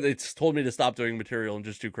one point, they told me to stop doing material and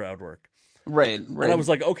just do crowd work. Right. And I was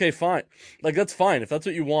like, okay, fine. Like that's fine if that's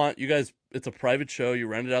what you want. You guys, it's a private show. You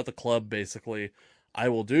rented out the club, basically. I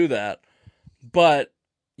will do that. But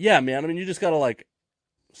yeah, man. I mean, you just gotta like.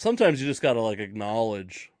 Sometimes you just gotta like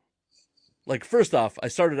acknowledge. Like first off, I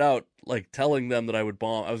started out like telling them that I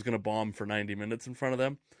was gonna bomb for 90 minutes in front of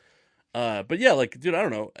them. But yeah, like, dude, I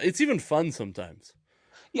don't know. It's even fun sometimes.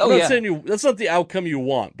 I'm not saying that's not the outcome you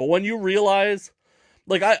want, but when you realize,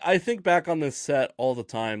 like, I think back on this set all the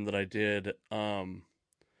time that I did.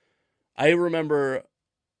 I remember.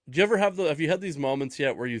 Have you had these moments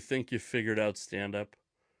yet where you think you figured out stand up?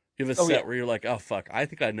 You have a set where you're like, oh fuck, I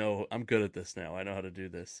think I know, I'm good at this now. I know how to do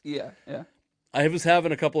this. Yeah. I was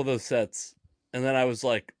having a couple of those sets, and then I was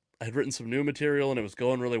like, I had written some new material, and it was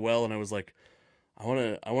going really well, and I was like, I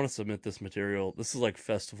want to submit this material. This is like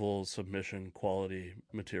festival submission quality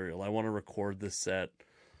material. I want to record this set.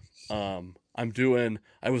 I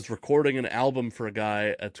was recording an album for a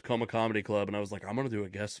guy at Tacoma Comedy Club, and I was like, I'm going to do a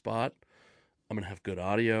guest spot. I'm going to have good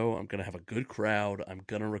audio. I'm going to have a good crowd. I'm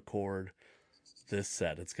going to record this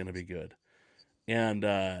set. It's going to be good. And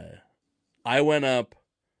I went up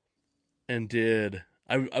and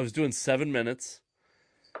I was doing 7 minutes,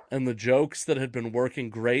 and the jokes that had been working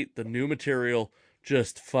great, the new material,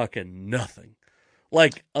 just fucking nothing.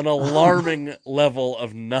 Like an alarming level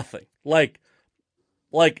of nothing. Like,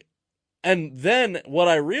 and then what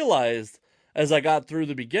I realized as I got through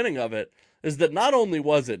the beginning of it is that not only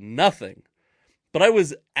was it nothing, but I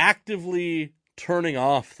was actively turning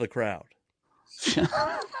off the crowd.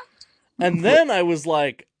 And then I was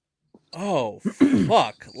like, oh,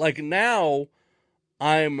 fuck. Like now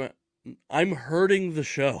I'm hurting the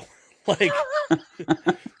show. Like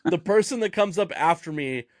the person that comes up after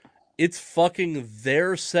me, it's fucking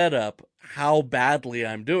their setup how badly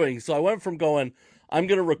I'm doing. So I went from going, I'm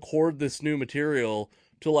going to record this new material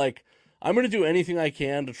to like, I'm going to do anything I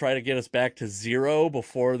can to try to get us back to 0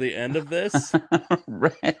 before the end of this.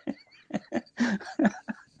 Right.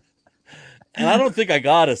 And I don't think I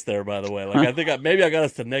got us there, by the way. Like, I think maybe I got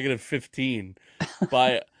us to -15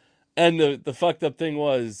 by, and the fucked up thing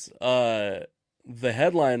was, the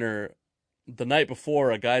headliner the night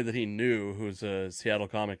before, a guy that he knew who's a Seattle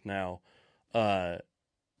comic now, or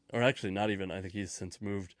actually not even, I think he's since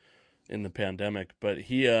moved in the pandemic, but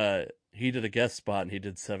he did a guest spot and he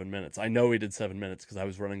did 7 minutes. I know he did 7 minutes because I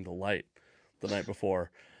was running the light the night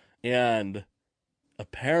before. And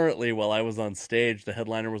apparently while I was on stage, the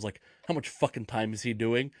headliner was like, how much fucking time is he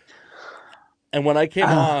doing? And when I came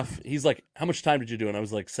off, he's like, how much time did you do? And I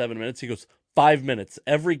was like, 7 minutes. He goes, 5 minutes.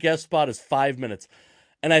 Every guest spot is 5 minutes.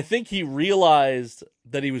 And I think he realized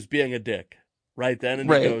that he was being a dick right then.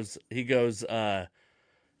 And he goes,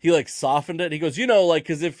 he like softened it. He goes, you know, like,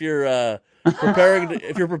 cause if you're, preparing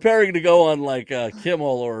to go on like,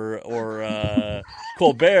 Kimmel or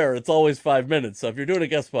Colbert, it's always 5 minutes. So if you're doing a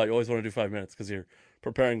guest spot, you always want to do 5 minutes cause you're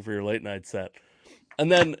preparing for your late night set.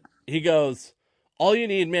 And then he goes, all you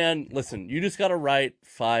need, man, listen, you just got to write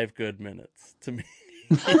 5 good minutes to me.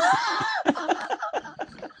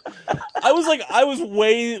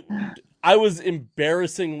 I was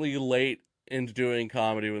embarrassingly late into doing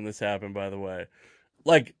comedy when this happened, by the way.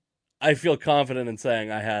 Like, I feel confident in saying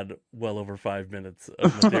I had well over 5 minutes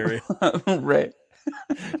of material. Right.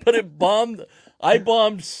 But I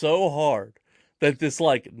bombed so hard that this,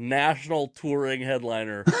 like, national touring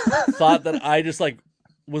headliner thought that I just, like,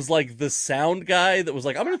 was, like, the sound guy that was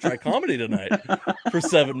like, I'm going to try comedy tonight for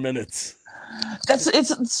 7 minutes.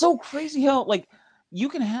 It's so crazy how, like, you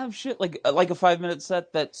can have shit like a 5-minute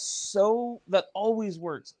set that always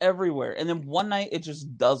works everywhere, and then one night it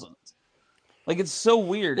just doesn't. Like, it's so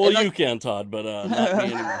weird. Well, you can, Todd, but not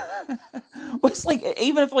me anymore. Well, it's like,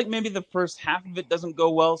 even if like maybe the first half of it doesn't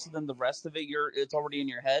go well, so then the rest of it it's already in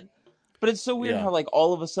your head. But it's so weird how like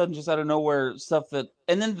all of a sudden, just out of nowhere,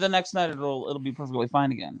 and then the next night it'll be perfectly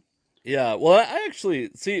fine again. Yeah, well, I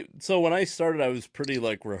actually see. So when I started, I was pretty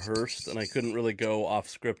like rehearsed, and I couldn't really go off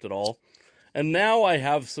script at all. And now I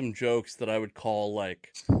have some jokes that I would call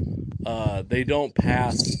like, they don't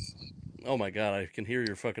pass Oh my god, I can hear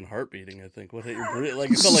your fucking heart beating. I think what you're breathing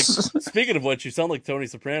like. You sound like. Speaking of which, you sound like Tony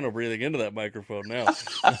Soprano breathing into that microphone now.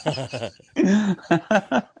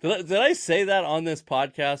 Did I say that on this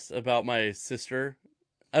podcast about my sister?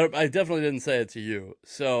 I definitely didn't say it to you.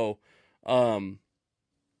 So, in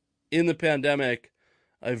the pandemic,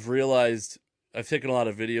 I've realized I've taken a lot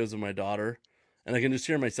of videos of my daughter, and I can just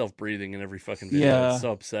hear myself breathing in every fucking video. It's Yeah.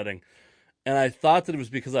 so upsetting. And I thought that it was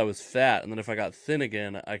because I was fat, and then if I got thin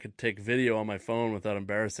again, I could take video on my phone without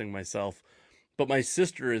embarrassing myself. But my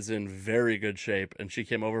sister is in very good shape, and she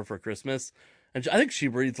came over for Christmas, and I think she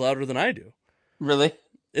breathes louder than I do. Really?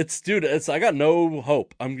 I got no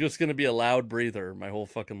hope. I'm just gonna be a loud breather my whole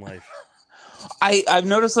fucking life. I've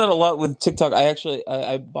noticed that a lot with TikTok.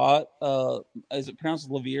 I bought is it pronounced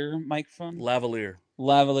Lavalier microphone? Lavalier.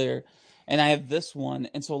 Lavalier. And I have this one,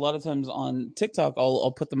 and so a lot of times on TikTok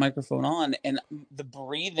I'll put the microphone on, and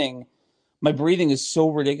my breathing is so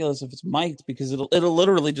ridiculous if it's mic'd, because it'll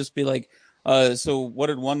literally just be like, so what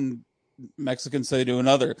did one Mexican say to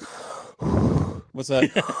another? What's that?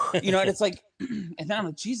 And it's like, and then I'm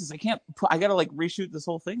like, Jesus, I gotta like reshoot this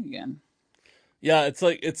whole thing again. Yeah,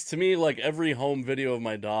 it's to me like every home video of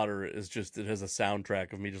my daughter is just, it has a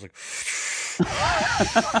soundtrack of me just like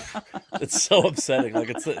it's so upsetting.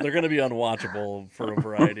 Like they're gonna be unwatchable for a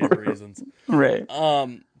variety of reasons. Right.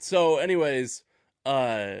 So anyways,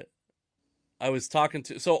 I was talking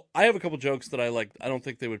to, so I have a couple jokes that I like. I don't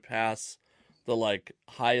think they would pass the like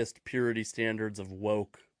highest purity standards of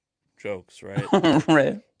woke jokes, right?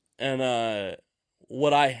 Right. And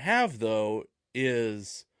what I have though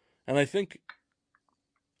is, and I think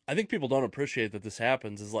people don't appreciate that this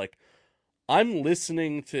happens, is like I'm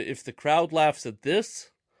listening to, if the crowd laughs at this,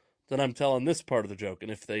 then I'm telling this part of the joke.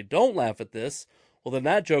 And if they don't laugh at this, well, then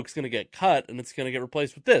that joke's going to get cut and it's going to get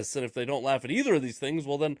replaced with this. And if they don't laugh at either of these things,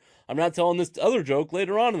 well, then I'm not telling this other joke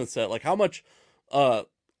later on in the set. Like how much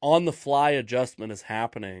on the fly adjustment is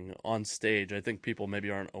happening on stage, I think people maybe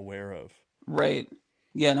aren't aware of. Right.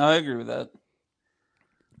 Yeah, no, I agree with that.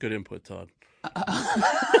 Good input, Todd.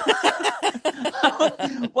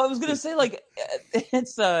 Well, I was gonna say, like,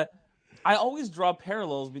 it's I always draw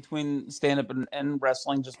parallels between stand-up and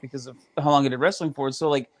wrestling, just because of how long I did wrestling for. So,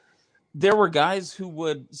 like, there were guys who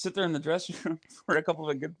would sit there in the dressing room for a couple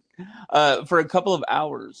of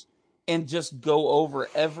hours and just go over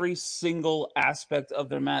every single aspect of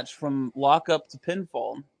their match, from lockup to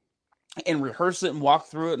pinfall, and rehearse it and walk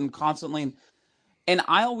through it and constantly. And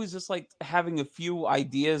I always just like having a few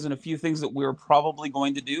ideas and a few things that we were probably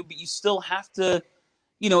going to do, but you still have to,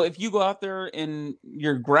 if you go out there and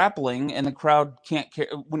you're grappling and the crowd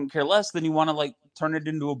wouldn't care less, then you want to like turn it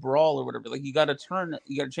into a brawl or whatever. Like you got to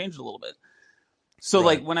change it a little bit. So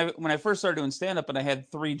Right. like when I first started doing stand up and I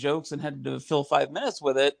had 3 jokes and had to fill 5 minutes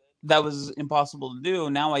with it, that was impossible to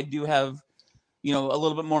do. Now I do have, a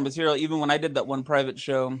little bit more material. Even when I did that one private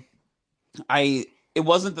show, it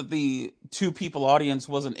wasn't that the 2 people audience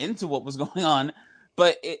wasn't into what was going on,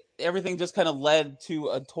 but everything just kind of led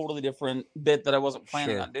to a totally different bit that I wasn't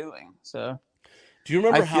planning on doing. So, do you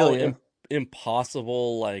remember how you.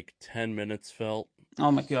 impossible like 10 minutes felt?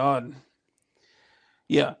 Oh my God.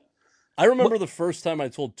 Yeah. I remember the first time I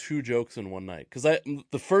told 2 jokes in one night, because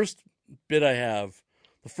the first bit I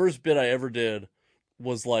ever did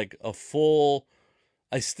was like a full.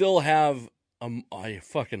 I still have I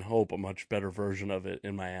fucking hope a much better version of it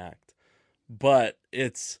in my act, but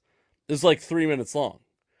it's like 3 minutes long,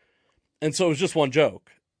 and so it was just one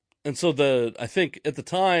joke, and so I think at the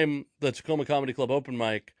time the Tacoma Comedy Club open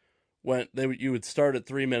mic you would start at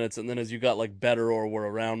 3 minutes, and then as you got like better or were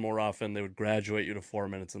around more often, they would graduate you to 4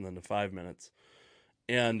 minutes and then to 5 minutes.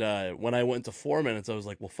 And when I went to 4 minutes, I was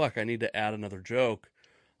like, well, fuck, I need to add another joke.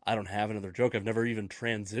 I don't have another joke. I've never even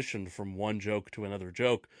transitioned from one joke to another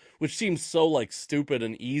joke, which seems so like stupid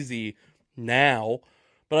and easy now.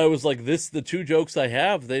 But I was like, the 2 jokes I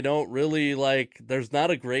have, they don't really like, there's not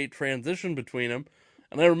a great transition between them.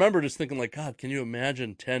 And I remember just thinking like, God, can you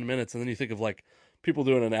imagine 10 minutes? And then you think of like people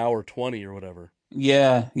doing an hour 20 or whatever.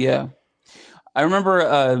 Yeah. Yeah. I remember,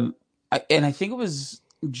 and I think it was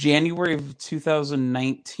January of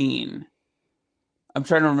 2019. I'm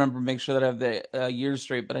trying to remember, make sure that I have the years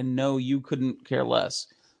straight, but I know you couldn't care less.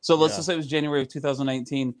 So let's just say it was January of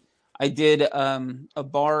 2019. I did a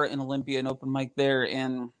bar in Olympia, an open mic there,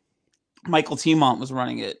 and Michael Tiemont was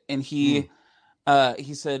running it, and he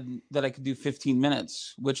said that I could do 15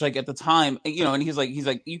 minutes, which like at the time, and he's like,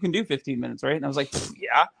 you can do 15 minutes, right? And I was like,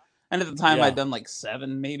 yeah. And at the time I'd done like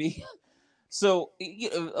 7 maybe. So,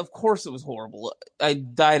 of course it was horrible. I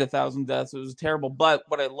died 1,000 deaths. It was terrible. But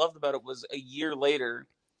what I loved about it was a year later,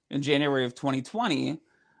 in January of 2020,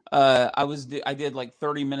 I did like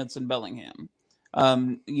 30 minutes in Bellingham.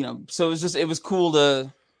 So it was cool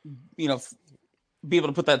to, be able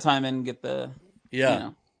to put that time in and get the, you Yeah.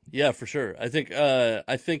 know, Yeah, for sure. I think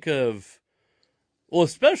of, well,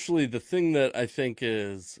 especially the thing that I think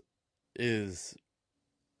is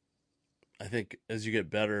I think as you get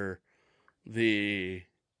better, the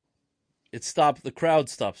the crowd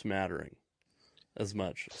stops mattering as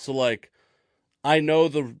much. So like I know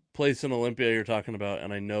the place in Olympia you're talking about,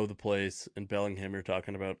 and I know the place in Bellingham you're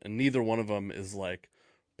talking about, and neither one of them is like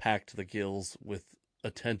packed to the gills with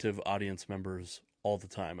attentive audience members all the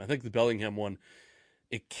time. I think the Bellingham one,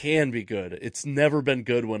 it can be good. It's never been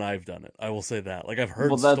good when I've done it. I will say that. Like I've well,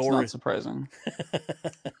 heard that's not stories. surprising.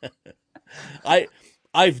 I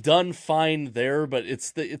I've done fine there, but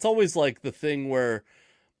it's always like the thing where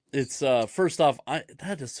it's first off, I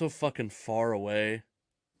that is so fucking far away,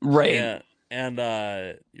 Right. and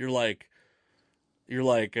you're like you're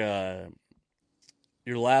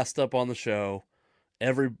last up on the show.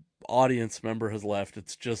 Every audience member has left.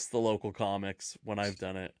 It's just the local comics when I've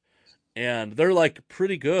done it, and they're like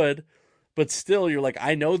pretty good, but still you're like,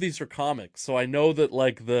 I know these are comics, so I know that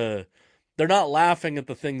like they're not laughing at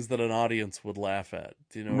the things that an audience would laugh at.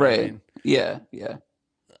 Do you know what I Right. mean? Yeah. Yeah.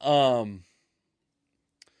 Um,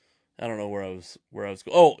 I don't know where I was.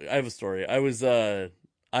 Oh, I have a story.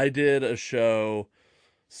 I did a show.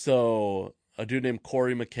 So a dude named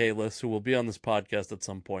Corey Michaelis, who will be on this podcast at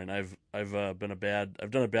some point. I've done a bad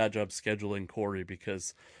job scheduling Corey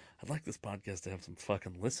because I'd like this podcast to have some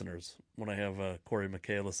fucking listeners when I have Corey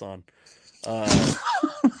Michaelis on.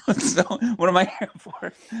 So, what am I here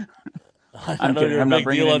for? I I'm know kidding. you're a I'm not big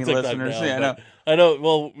bringing deal on any TikTok listeners. now, Yeah, I but know. I know.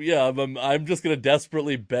 Well, yeah, I'm just gonna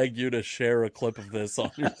desperately beg you to share a clip of this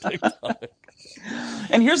on your TikTok.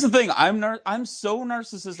 And here's the thing: I'm so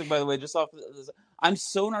narcissistic. By the way, just off this, I'm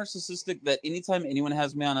so narcissistic that anytime anyone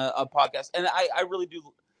has me on a podcast, and I really do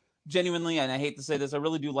genuinely, and I hate to say this, I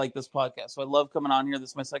really do like this podcast. So I love coming on here.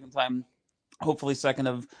 This is my second time, hopefully second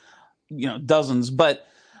of dozens. But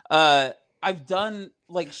I've done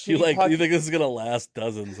like shitty You podcasts. think this is gonna last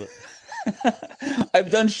dozens?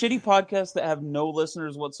 I've done shitty podcasts that have no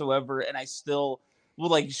listeners whatsoever, and I still will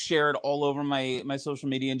like share it all over my social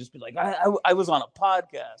media and just be like, I was on a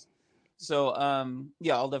podcast. So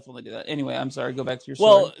yeah, I'll definitely do that. Anyway, I'm sorry. Go back to your story.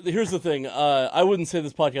 Well, here's the thing. I wouldn't say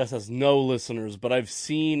this podcast has no listeners, but I've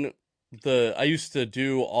seen I used to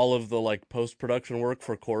do all of the like post production work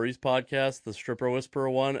for Corey's podcast, the Stripper Whisperer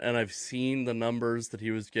one, and I've seen the numbers that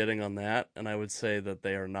he was getting on that, and I would say that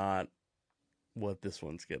they are not what this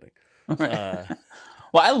one's getting. Uh,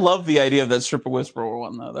 Well, I love the idea of that stripper whisperer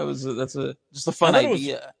one though. That's a just a I fun thought it was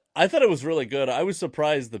idea. I thought it was really good. I was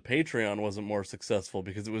surprised the Patreon wasn't more successful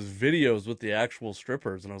because it was videos with the actual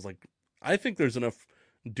strippers, and I was like, I think there's enough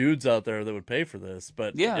dudes out there that would pay for this,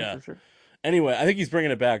 but Yeah, yeah. for sure. Anyway, I think he's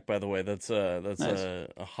bringing it back. By the way, that's Nice. a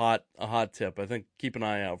hot tip. I think keep an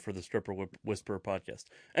eye out for the Stripper Whisperer podcast.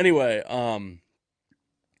 Anyway,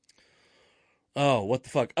 oh what the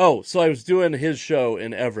fuck? Oh, so I was doing his show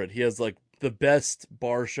in Everett. He has like the best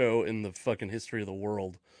bar show in the fucking history of the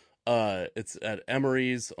world. It's at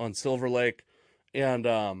Emery's on Silver Lake, and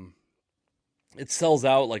it sells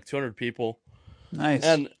out like 200 people. Nice.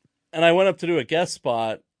 And I went up to do a guest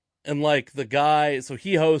spot, and like the guy, so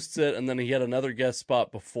he hosts it, and then he had another guest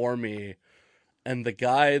spot before me, and the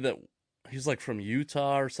guy that he's like from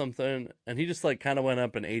Utah or something, and he just like kind of went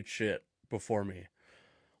up and ate shit before me,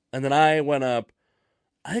 and then I went up.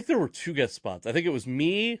 I think there were two guest spots. I think it was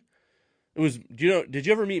me. It was Did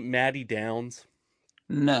you ever meet Maddie Downs?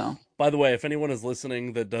 No. By the way, if anyone is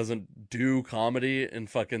listening that doesn't do comedy in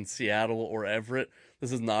fucking Seattle or Everett,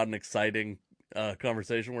 this is not an exciting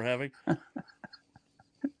conversation we're having.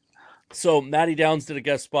 So Maddie Downs did a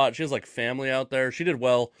guest spot. She has like family out there. She did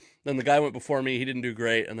well. Then the guy went before me. He didn't do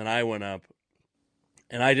great. And then I went up,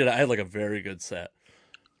 and I had like a very good set.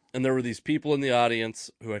 And there were these people in the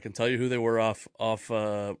audience who I can tell you who they were off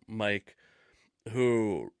mic,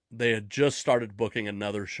 who they had just started booking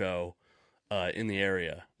another show in the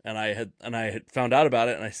area, and I had found out about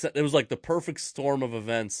it, and I said it was like the perfect storm of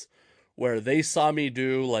events where they saw me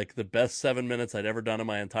do like the best 7 minutes I'd ever done in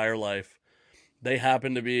my entire life. They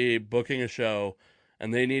happened to be booking a show,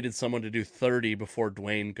 and they needed someone to do 30 before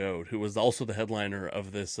Dwayne Goad, who was also the headliner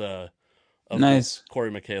of this Nice.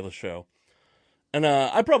 Corey Michaelis show. And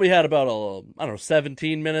I probably had about I don't know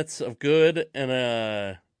 17 minutes of good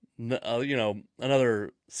and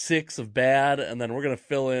another 6 of bad, and then we're gonna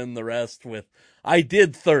fill in the rest with. I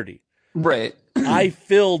did 30. Right. I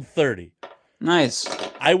filled 30. Nice.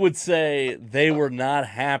 I would say they were not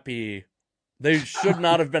happy. They should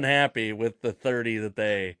not have been happy with the 30 that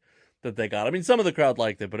that they got. I mean, some of the crowd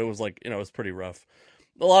liked it, but it was like, it was pretty rough.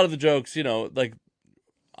 A lot of the jokes, like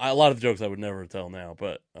a lot of the jokes I would never tell now,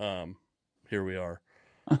 but here we are.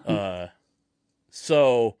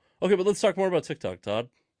 So okay, but let's talk more about TikTok, Todd.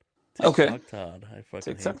 Okay. TikTok, Todd. I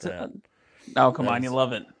fucking TikTok. hate that. Oh, come on, you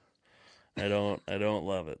love it. I don't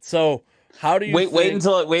love it. So how do you wait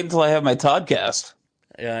until I have my Toddcast.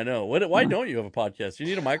 Yeah, I know. Why don't you have a podcast? You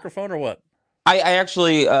need a microphone or what? I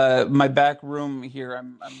actually my back room here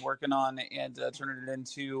I'm working on and turning it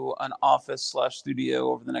into an office /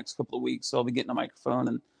 studio over the next couple of weeks. So I'll be getting a microphone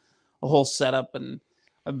and a whole setup, and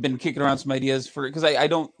I've been kicking around some ideas for it because I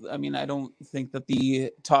don't think that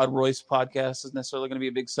the Todd Royce podcast is necessarily going to be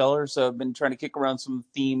a big seller. So I've been trying to kick around some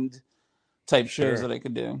themed type shows that I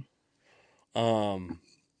could do.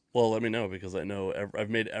 Well, let me know because I know I've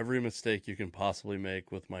made every mistake you can possibly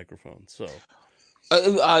make with microphones. So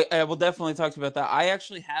I will definitely talk to you about that. I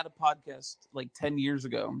actually had a podcast like 10 years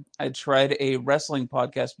ago. I tried a wrestling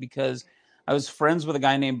podcast because I was friends with a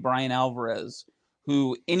guy named Brian Alvarez,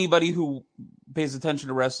 who anybody who pays attention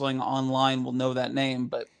to wrestling online will know that name.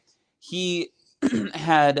 But he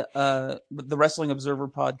had the Wrestling Observer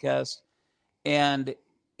podcast, and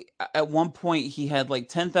at one point he had like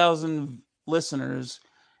 10,000 listeners,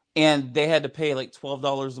 and they had to pay like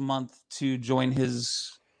 $12 a month to join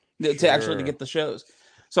his to actually get the shows.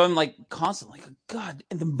 So I'm like constantly, God,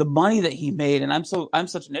 and the money that he made, and I'm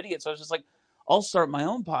such an idiot. So I was just like, I'll start my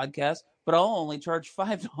own podcast, but I'll only charge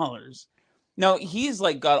 $5. Now he's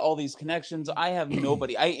like got all these connections. I have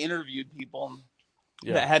nobody. I interviewed people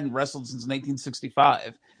that hadn't wrestled since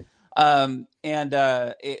 1965, and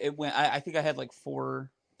it went. I think I had like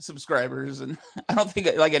 4 subscribers, and I don't think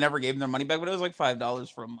I never gave them their money back, but it was like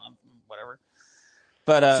 $5 for a month, whatever.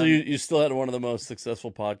 But so you still had one of the most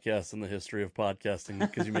successful podcasts in the history of podcasting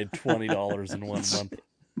because you made $20 in 1 month.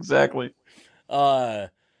 Exactly. Yeah,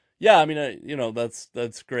 I mean,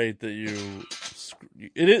 that's great that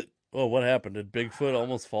it is. Oh, what happened? Did Bigfoot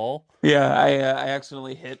almost fall? Yeah, I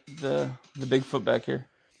accidentally hit the Bigfoot back here.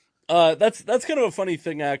 That's kind of a funny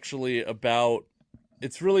thing actually about.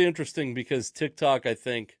 It's really interesting because TikTok, I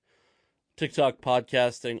think, TikTok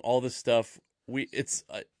podcasting, all this stuff. This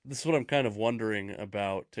is what I'm kind of wondering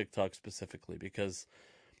about TikTok specifically because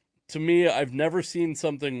to me, I've never seen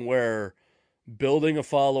something where building a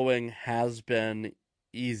following has been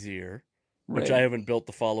easier, which I haven't built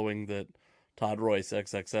the following that Todd Royce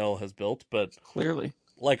XXL has built, but clearly,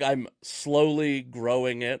 like I'm slowly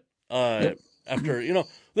growing it. Yep. After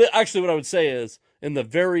actually, what I would say is in the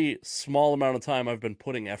very small amount of time I've been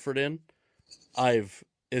putting effort in,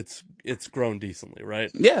 it's grown decently,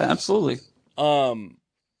 right? Yeah, absolutely.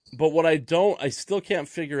 But what I still can't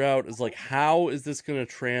figure out is like how is this going to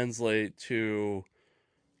translate to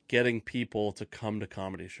getting people to come to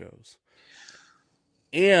comedy shows?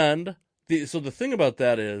 And so the thing about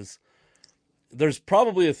that is there's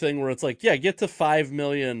probably a thing where it's like, yeah, get to 5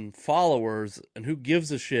 million followers, and who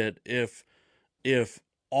gives a shit if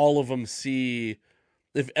all of them see,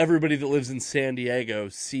 if everybody that lives in San Diego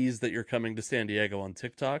sees that you're coming to San Diego on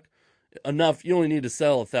TikTok. Enough, you only need to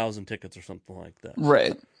sell 1,000 tickets or something like that.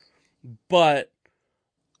 Right. But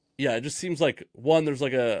yeah, it just seems like there's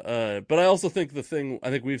like but I also think I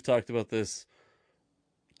think we've talked about this,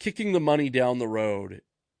 kicking the money down the road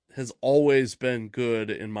has always been good,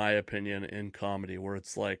 in my opinion, in comedy, where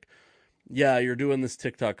it's like, yeah, you're doing this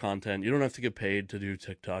TikTok content. You don't have to get paid to do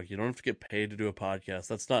TikTok. You don't have to get paid to do a podcast.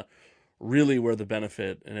 That's not really where the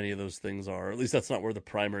benefit in any of those things are. Or at least that's not where the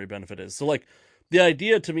primary benefit is. So like the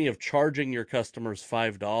idea to me of charging your customers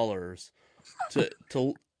 $5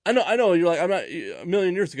 to I know you're like, I'm not, a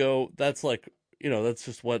million years ago, that's like, that's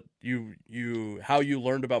just what how you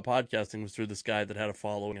learned about podcasting was through this guy that had a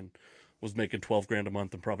following and was making $12,000 a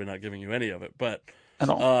month and probably not giving you any of it. But at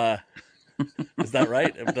all. Is that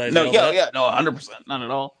right? No, yeah, no, 100%, not at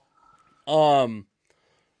all.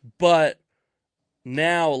 But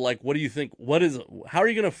now, like, what do you think? How are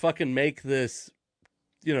you gonna fucking make this?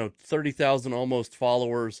 30,000 almost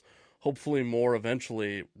followers, hopefully more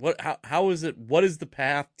eventually. How is it? What is the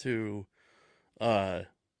path to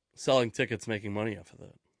selling tickets, making money off of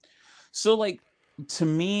that? So, like, to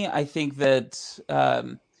me, I think that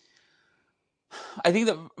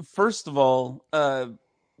first of all,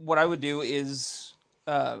 what I would do is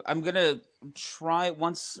I'm gonna try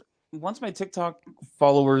once my TikTok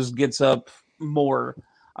followers gets up more.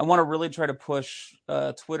 I want to really try to push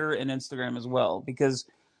Twitter and Instagram as well, because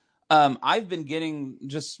I've been getting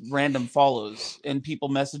just random follows and people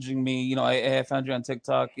messaging me. I found you on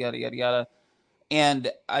TikTok, yada yada yada, and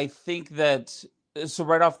I think that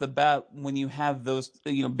right off the bat, when you have those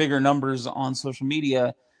bigger numbers on social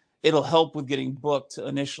media, it'll help with getting booked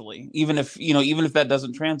initially, even if that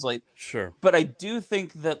doesn't translate. Sure. But I do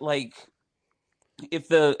think that, like, if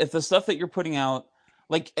the stuff that you're putting out,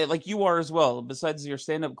 like you are as well, besides your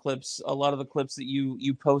stand-up clips, a lot of the clips that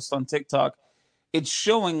you post on TikTok, it's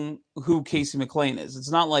showing who Casey McLean is.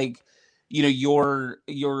 It's not like, you're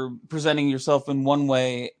presenting yourself in one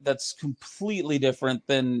way that's completely different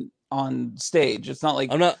than on stage. It's not like,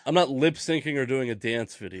 I'm not lip syncing or doing a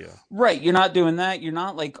dance video. right, you're not doing that. You're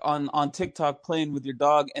not like on TikTok playing with your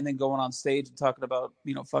dog and then going on stage and talking about,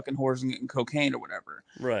 fucking whores and getting cocaine or whatever.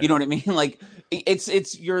 You Right. know what I mean? Like,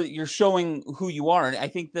 it's you're showing who you are. And I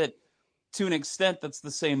think that, to an extent, that's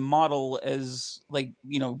the same model as, like,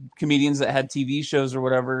 comedians that had TV shows or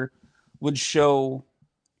whatever would show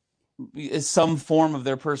some form of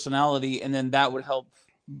their personality, and then that would help,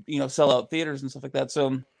 sell out theaters and stuff like that.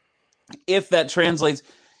 So if that translates,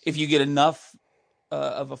 if you get enough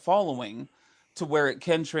of a following to where it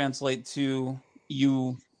can translate to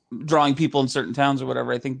you drawing people in certain towns or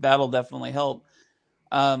whatever, I think that'll definitely help.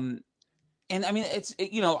 Um, and I mean,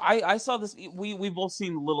 I saw this. We both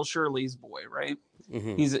seen Little Shirley's boy, right?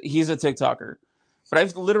 Hmm. He's a TikToker, but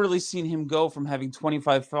I've literally seen him go from having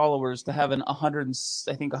 25 followers to having 100,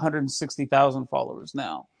 I think 160,000 followers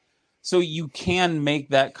now. So you can make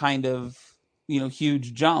that kind of,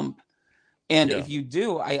 huge jump. And Yeah. if you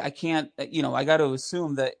do, I can't, I got to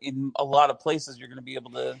assume that in a lot of places you're going to be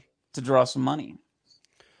able to draw some money.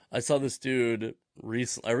 I saw this dude.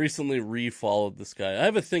 I recently refollowed this guy. I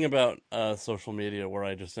have a thing about social media where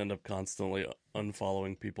I just end up constantly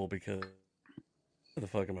unfollowing people because why the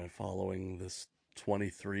fuck am I following this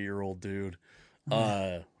 23-year-old dude?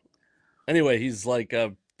 Uh, anyway, he's like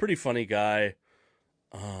a pretty funny guy.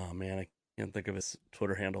 Oh man, I can't think of his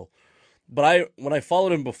Twitter handle. But when I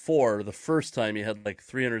followed him before, the first time he had like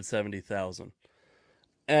 370,000.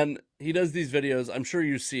 And he does these videos. I'm sure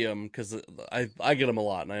you see them because I get them a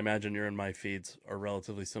lot, and I imagine you're in my feeds are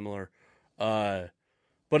relatively similar. Uh,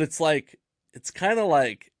 but it's kind of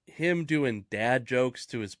like him doing dad jokes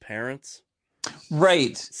to his parents.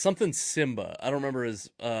 Right. Something Simba. I don't remember his.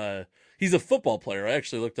 He's a football player. I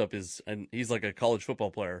actually looked up and he's like a college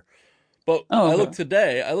football player. But Oh, I okay. looked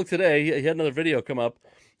today. He had another video come up,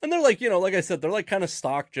 and they're like, like I said, they're like kind of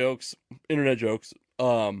stock jokes, internet jokes,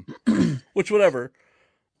 which whatever.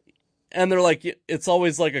 And they're like, it's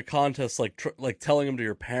always like a contest, like telling them to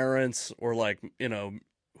your parents, or like,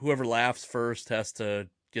 whoever laughs first has to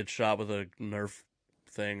get shot with a Nerf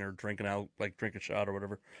thing, or drink a shot or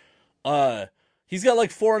whatever. Uh, he's got like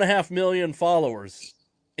 4.5 million followers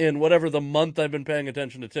in whatever the month I've been paying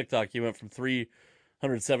attention to TikTok. He went from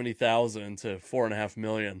 370,000 to 4.5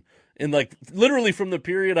 million in like literally from the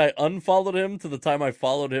period I unfollowed him to the time I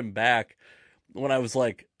followed him back. When I was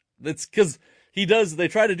like, it's because they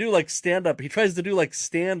try to do like stand up. He tries to do like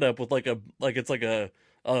stand up with it's like a,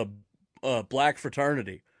 a black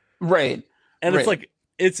fraternity. Right. And it's Right. like,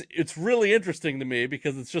 it's really interesting to me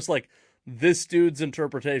because it's just like this dude's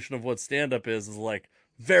interpretation of what stand up is like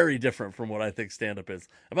very different from what I think stand up is.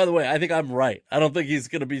 And by the way, I think I'm right. I don't think he's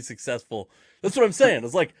going to be successful. That's what I'm saying.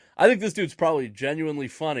 It's like, I think this dude's probably genuinely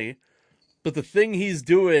funny, but the thing he's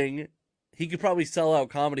doing, he could probably sell out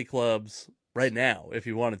comedy clubs right now if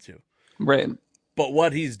he wanted to. Right. But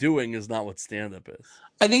what he's doing is not what stand up is.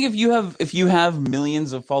 I think if you have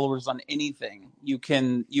millions of followers on anything, you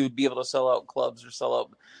would be able to sell out clubs or sell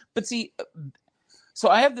out. But see, so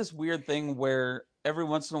I have this weird thing where every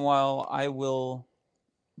once in a while I will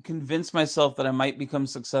convince myself that I might become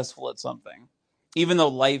successful at something, even though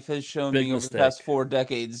life has shown Big me over the past mistake. 4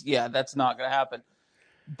 decades, yeah, that's not going to happen.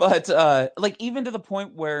 But like, even to the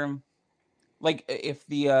point where, like, if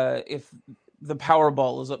the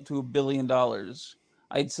Powerball is up to $1 billion,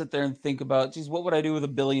 I'd sit there and think about, geez, what would I do with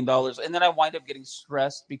 $1 billion? And then I wind up getting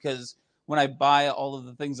stressed because when I buy all of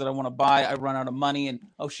the things that I want to buy, I run out of money, and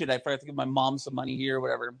oh shit, I forgot to give my mom some money here or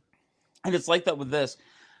whatever. And it's like that with this,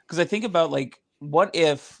 because I think about, like, what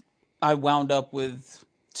if I wound up with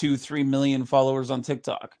 2-3 million followers on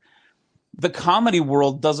TikTok? The comedy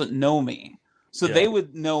world doesn't know me. So Yeah. they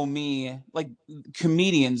would know me, like,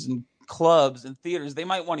 comedians and clubs and theaters. They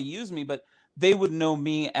might want to use me, but they would know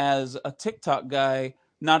me as a TikTok guy,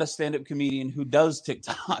 not a stand up comedian who does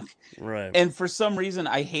TikTok. Right. And for some reason,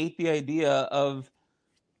 I hate the idea of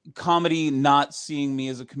comedy not seeing me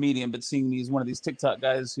as a comedian, but seeing me as one of these TikTok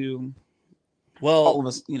guys who all Well, of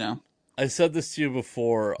us. I said this to you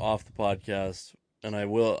before off the podcast, and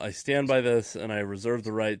I stand by this, and I reserve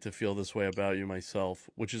the right to feel this way about you myself,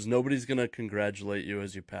 which is nobody's going to congratulate you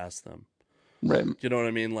as you pass them. Right. You know what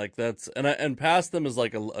I mean? Like that's and past them is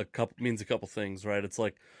like a couple means a couple things, right? It's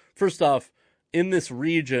like first off, in this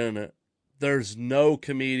region, there's no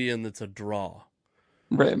comedian that's a draw.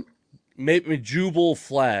 Right. Maybe Jubal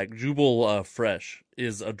Fresh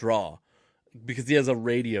is a draw because he has a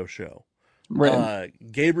radio show. Right.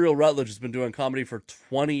 Gabriel Rutledge has been doing comedy for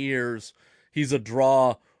 20 years. He's a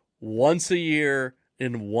draw once a year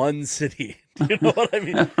in one city. Do you know what I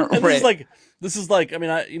mean? And Right. this is like, I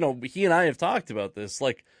mean, he and I have talked about this.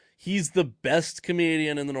 Like, he's the best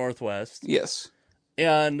comedian in the Northwest. Yes.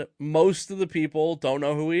 And most of the people don't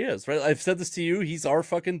know who he is, right? I've said this to you. He's our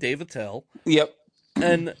fucking Dave Attell. Yep.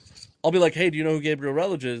 And I'll be like, hey, do you know who Gabriel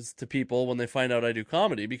Rutledge is to people when they find out I do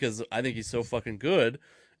comedy? Because I think he's so fucking good.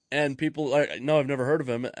 And people are like, no, I've never heard of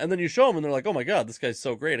him. And then you show him and they're like, oh my God, this guy's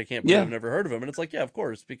so great. I can't believe I've never heard of him. And it's like, yeah, of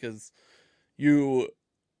course, because you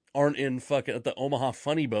aren't in fucking at the Omaha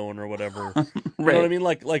Funny Bone or whatever. Right. You know what I mean?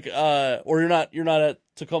 Or you're not at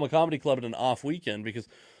Tacoma Comedy Club at an off weekend because,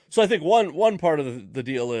 so I think one part of the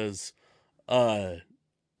deal is,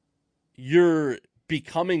 you're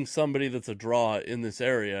becoming somebody that's a draw in this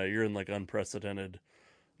area. You're in like unprecedented.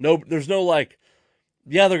 No, there's no like,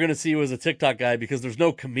 yeah, they're going to see you as a TikTok guy because there's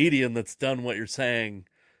no comedian that's done what you're saying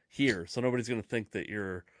here. So nobody's going to think that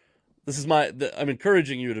I'm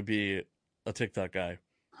encouraging you to be a TikTok guy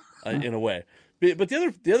in a way. But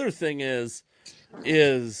the other thing is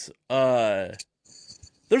there's a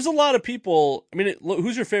lot of people. I mean,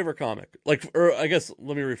 who's your favorite comic? Like, or I guess,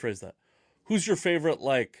 let me rephrase that. Who's your favorite,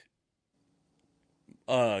 like,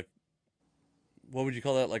 what would you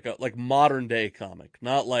call that? Like modern day comic,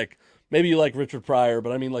 not like, maybe you like Richard Pryor,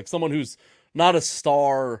 but I mean like someone who's not a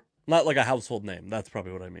star, not like a household name. That's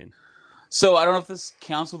probably what I mean. So I don't know if this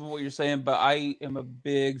counts with what you're saying, but I am a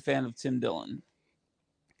big fan of Tim Dillon.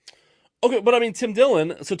 Okay, but I mean Tim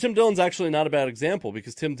Dillon's actually not a bad example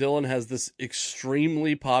because Tim Dillon has this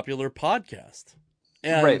extremely popular podcast.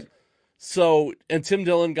 And right. So, and Tim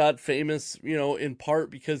Dillon got famous, in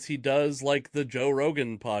part because he does like the Joe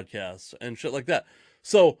Rogan podcast and shit like that.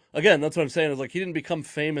 So again, that's what I'm saying is like he didn't become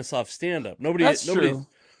famous off stand-up.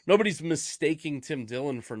 Nobody's mistaking Tim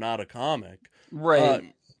Dillon for not a comic. Right.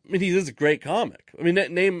 I mean, he is a great comic. I mean,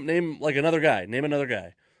 name like another guy. Name another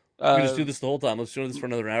guy. We can just do this the whole time. Let's do this for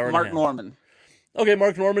another hour. Mark Norman. Okay,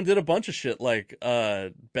 Mark Norman did a bunch of shit like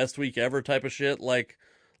Best Week Ever type of shit. Like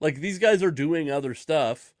these guys are doing other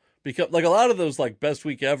stuff. Because like a lot of those like Best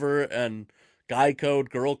Week Ever and Guy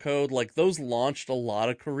Code, Girl Code, like those launched a lot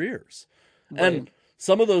of careers. Right. And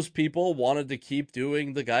some of those people wanted to keep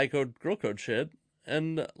doing the Guy Code, Girl Code shit.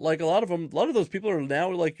 And like a lot of those people are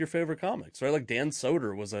now like your favorite comics, right? Like Dan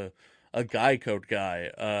Soder was a Guy Code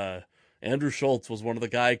guy. Andrew Schultz was one of the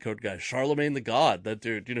Guy Code guys. Charlemagne the God, that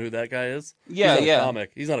dude, do you know who that guy is? Yeah,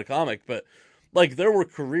 He's not a comic, but like there were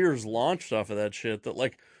careers launched off of that shit that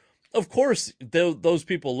like, of course, those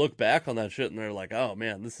people look back on that shit and they're like, "Oh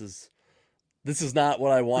man, this is not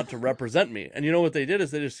what I want to represent me." And you know what they did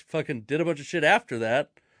is they just fucking did a bunch of shit after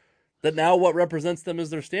that. That now what represents them is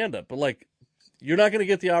their stand-up. But like, you're not going to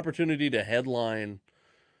get the opportunity to headline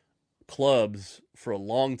clubs for a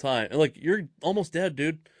long time. And like, you're almost dead,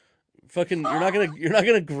 dude. Fucking, you're not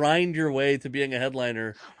gonna grind your way to being a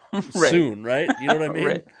headliner soon, right? You know what I mean?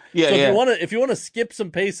 Right. Yeah, so yeah. if you want to skip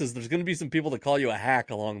some paces, there's going to be some people that call you a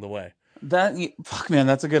hack along the way. Fuck man,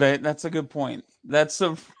 that's a good point.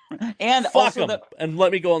 And fuck also them, and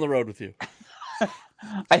let me go on the road with you.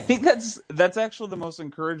 I think that's actually the most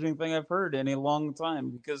encouraging thing I've heard in a long time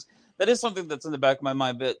because that is something that's in the back of my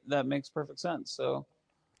mind, but that makes perfect sense. So,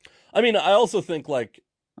 I mean, I also think like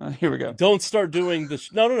here we go. Don't start doing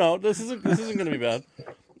this. No. This isn't going to be bad.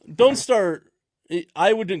 Don't start.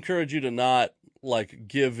 I would encourage you to not like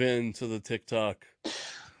give in to the TikTok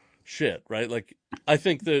shit, right? Like, I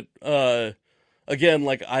think that, again,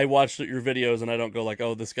 like I watched your videos and I don't go like,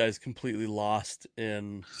 oh, this guy's completely lost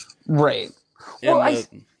in. Right. Well,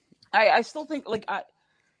 I still think like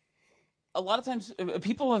a lot of times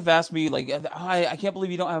people have asked me like, I can't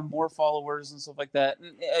believe you don't have more followers and stuff like that.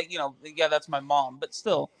 And, yeah, that's my mom, but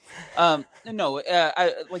still, no,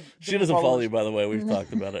 I like. She doesn't follow you, by the way. We've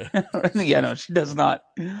talked about it. Yeah, no, she does not.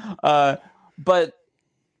 But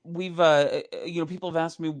we've, people have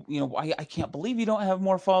asked me, I can't believe you don't have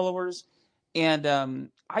more followers. And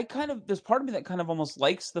there's part of me that kind of almost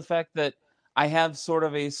likes the fact that I have sort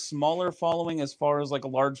of a smaller following as far as like a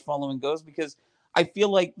large following goes, because I feel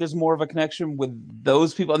like there's more of a connection with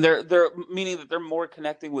those people, and they're meaning that they're more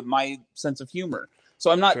connecting with my sense of humor.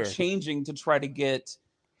 So I'm not changing to try to get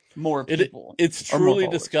more people. It's truly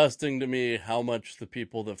disgusting to me how much the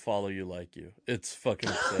people that follow you like you. It's fucking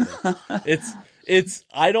upsetting. it's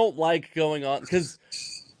I don't like going on because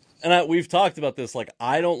And we've talked about this. Like,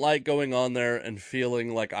 I don't like going on there and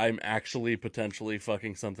feeling like I'm actually potentially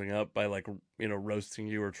fucking something up by, like, roasting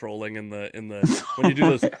you or trolling in the when you do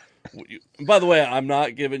those. By the way, I'm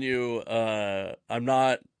not giving you. I'm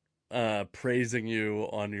not praising you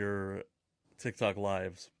on your TikTok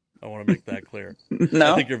lives. I want to make that clear. I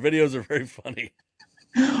No, think your videos are very funny.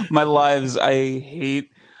 my lives, I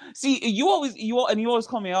hate. See, you always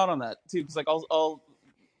call me out on that too, because like I'll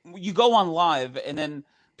you go on live and then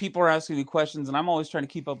people are asking you questions, and I'm always trying to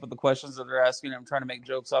keep up with the questions that they're asking. I'm trying to make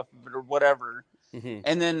jokes off of it or whatever. Hmm.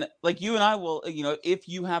 And then like you and I will, if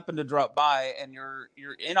you happen to drop by and you're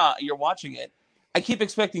watching it, I keep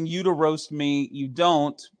expecting you to roast me. You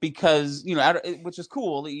don't, because which is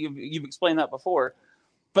cool. You've explained that before.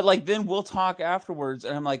 But like then we'll talk afterwards,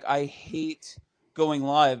 and I'm like, I hate going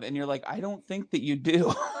live, and you're like, I don't think that you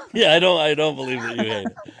do. Yeah, I don't believe that you hate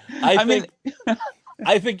it. I I mean, think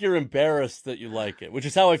I think you're embarrassed that you like it, which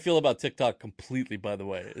is how I feel about TikTok completely, by the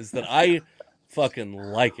way, is that I fucking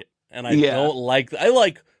like it. And I yeah, don't like, I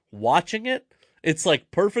like watching it. It's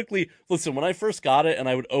like perfectly, listen, when I first got it and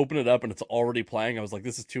I would open it up and it's already playing, I was like,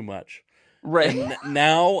 this is too much. right, And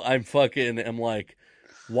now I'm like,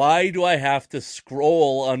 why do I have to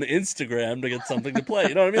scroll on Instagram to get something to play?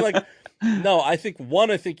 You know what I mean? Like, no, I think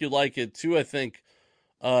one, I think you like it. Two, I think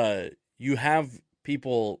uh you have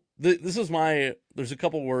people this is my there's a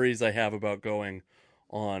couple worries I have about going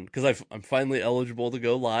on because I'm finally eligible to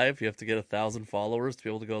go live. You have to get 1,000 followers to be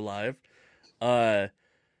able to go live. uh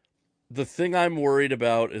the thing I'm worried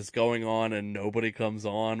about is going on and nobody comes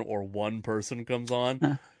on, or one person comes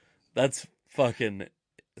on. That's fucking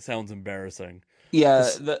sounds embarrassing. yeah.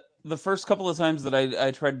 This, The first couple of times that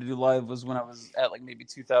I tried to do live was when I was at like maybe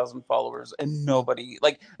 2,000 followers, and nobody,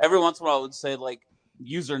 like, every once in a while I would say like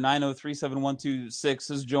user 9037126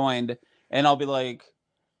 has joined, and I'll be like,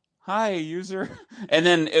 hi user, and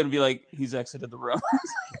then it would be like, he's exited the room.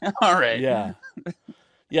 All right. yeah.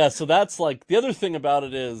 Yeah, so that's like the other thing about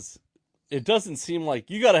it is it doesn't seem like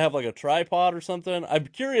you got to have like a tripod or something. I'm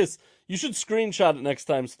curious. You should screenshot it next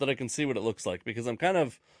time so that I can see what it looks like, because I'm kind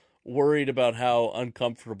of worried about how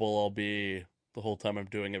uncomfortable I'll be the whole time I'm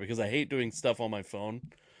doing it, because I hate doing stuff on my phone.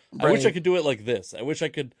 I wish I Right. could do it like this. I wish I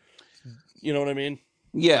could, you know what I mean?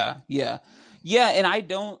 Yeah, yeah. Yeah, and I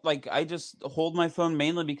don't like, I just hold my phone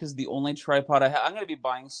mainly because the only tripod I have, I'm going to be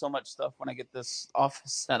buying so much stuff when I get this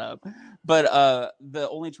office set up. But the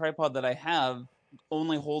only tripod that I have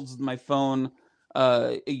only holds my phone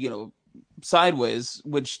sideways,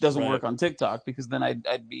 which doesn't Right. work on TikTok because then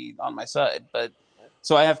I'd be on my side. But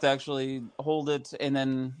so I have to actually hold it, and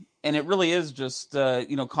it really is just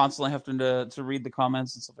constantly having to read the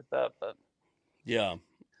comments and stuff like that. But Yeah.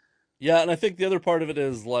 Yeah, and I think the other part of it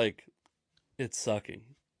is like it's sucking,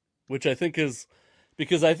 which I think is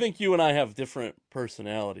because I think you and I have different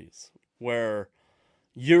personalities where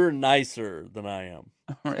you're nicer than I am.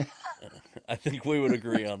 I think we would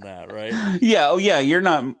agree on that, right? yeah, oh yeah, you're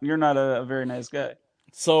not a very nice guy.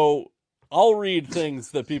 So I'll read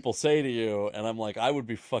things that people say to you, and I'm like, I would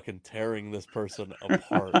be fucking tearing this person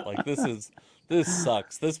apart. Like, this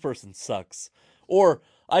sucks. This person sucks. Or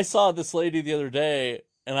I saw this lady the other day,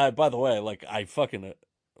 and by the way, like, I fucking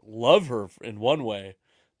love her in one way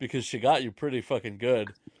because she got you pretty fucking good.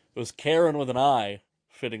 It was Karen with an I,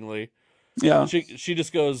 fittingly. Yeah. She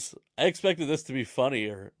just goes, I expected this to be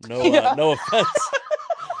funnier. No, Yeah. no offense.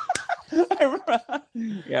 I remember, yeah, I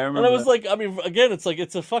And I remember was that. like, I mean, again, it's like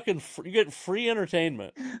it's a fucking you get free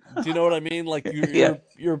entertainment. Do you know what I mean? Like Yeah.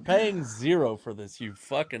 you're paying zero for this, you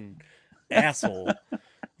fucking asshole.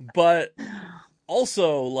 But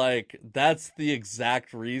also, like, that's the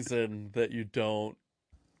exact reason that you don't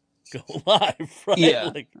go live, right?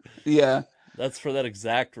 Yeah. Like, Yeah. that's for that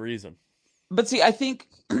exact reason. But see, I think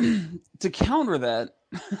to counter that,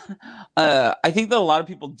 I think that a lot of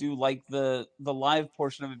people do like the live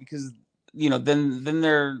portion of it because then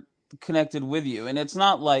they're connected with you, and it's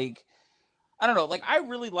not like, I don't know, like, I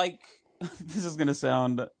really like this is gonna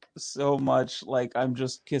sound so much like I'm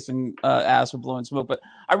just kissing ass or blowing smoke, but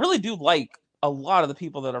I really do like a lot of the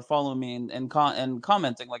people that are following me and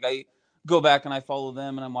commenting. Like, I go back and I follow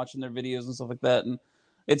them and I'm watching their videos and stuff like that, and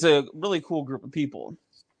it's a really cool group of people.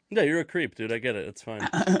 Yeah, you're a creep, dude. I get it. It's fine.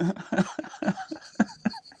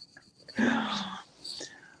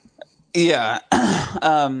 Yeah.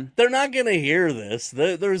 They're not gonna hear this.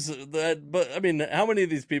 There's that, but I mean, how many of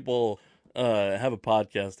these people have a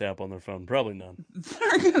podcast app on their phone? Probably none.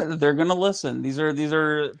 They're gonna listen. These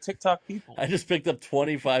are TikTok people. I just picked up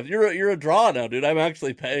 25. You're a draw now, dude. I'm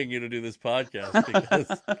actually paying you to do this podcast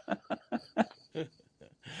because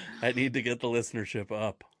I need to get the listenership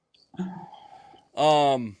up.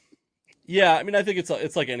 Um, Yeah, I mean, I think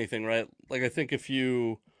it's like anything, right? Like, I think if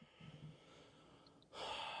you,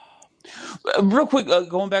 Real quick,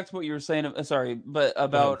 going back to what you were saying, sorry, but go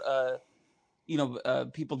ahead.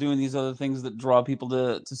 about people doing these other things that draw people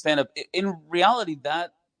to stand up. In reality,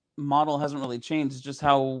 that model hasn't really changed. It's just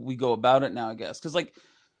how we go about it now, I guess. Because like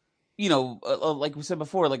we said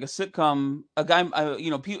before, like a sitcom, a guy,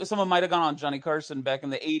 someone might have gone on Johnny Carson back in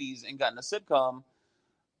the '80s and gotten a sitcom,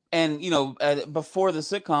 and before the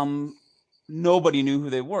sitcom, nobody knew who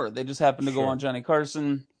they were. They just happened to go Sure. on Johnny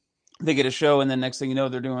Carson, they get a show, and then next thing you know,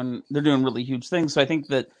 they're doing really huge things. So I think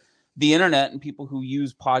that the internet and people who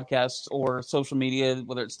use podcasts or social media,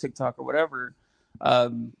 whether it's TikTok or whatever,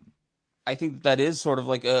 um, I think that is sort of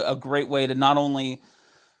like a great way to not only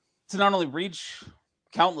reach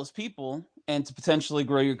countless people and to potentially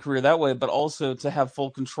grow your career that way, but also to have full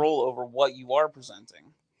control over what you are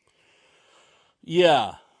presenting.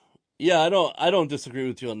 Yeah, yeah, I don't disagree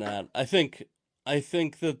with you on that. I think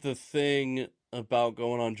that the thing about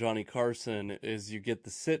going on Johnny Carson is you get the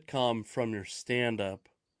sitcom from your stand up,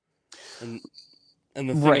 and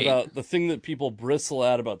Right. the thing that people bristle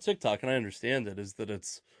at about TikTok, and I understand it, is that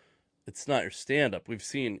it's not your stand up. We've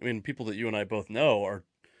seen, I mean, people that you and I both know are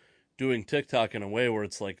doing TikTok in a way where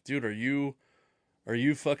it's like, dude, are you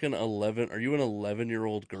fucking 11? Are you an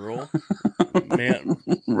 11-year-old girl? Man,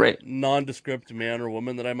 Right. nondescript man or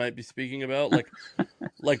woman that I might be speaking about?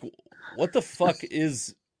 Like what the fuck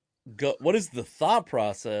is what is the thought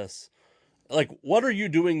process? Like, what are you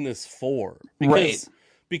doing this for? Right.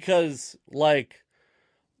 Because like,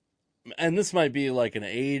 and this might be like an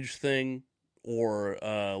age thing or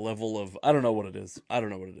a level of, I don't know what it is. I don't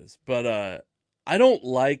know what it is. But I don't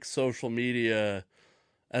like social media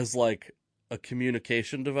as like a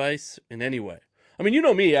communication device in any way. I mean, you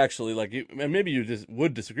know me actually, like, and maybe you just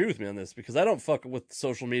would disagree with me on this because I don't fuck with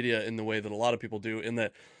social media in the way that a lot of people do. In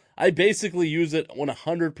that, I basically use it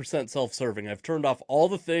 100% self-serving. I've turned off all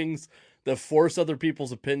the things that force other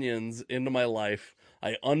people's opinions into my life.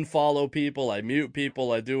 I unfollow people, I mute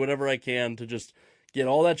people, I do whatever I can to just get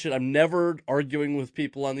all that shit. I'm never arguing with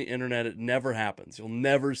people on the internet. It never happens. You'll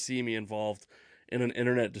never see me involved in an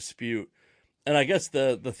internet dispute. And I guess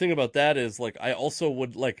the thing about that is like I also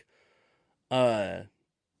would like uh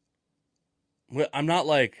I'm not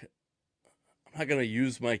like I'm not gonna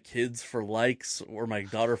use my kids for likes or my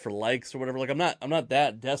daughter for likes or whatever. Like I'm not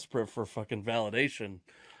that desperate for fucking validation.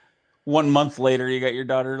 1 month later, you got your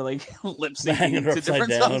daughter like lip Hanging syncing her to upside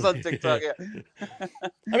different songs down. on TikTok. Yeah.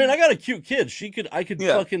 I mean, I got a cute kid.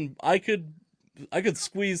 Yeah. I could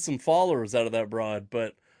squeeze some followers out of that broad,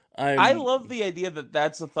 but I I'm love the idea that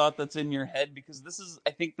that's a thought that's in your head because this is, I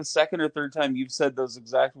think, the second or third time you've said those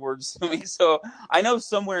exact words to me. So I know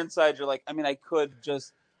somewhere inside you're like, I mean, I could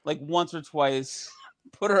just like once or twice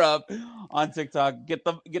put her up on TikTok, get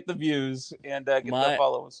the views, and get the my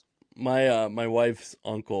follows. my wife's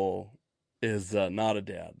uncle is not a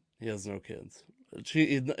dad. He has no kids.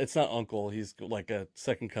 It's not uncle. He's like a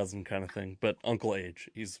second cousin kind of thing, but uncle age.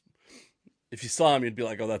 He's if you saw him, you'd be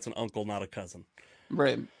like, oh, that's an uncle, not a cousin.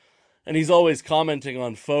 Right. And he's always commenting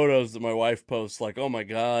on photos that my wife posts, like, oh my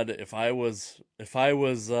god, if I was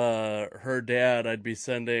her dad, I'd be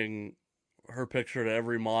sending her picture to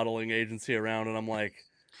every modeling agency around. And I'm like,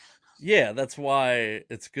 yeah, that's why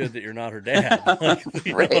it's good that you're not her dad. Like,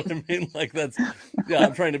 you know Right. what I mean? Like that's yeah,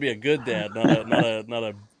 I'm trying to be a good dad, not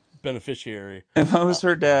a beneficiary. If I Uh, was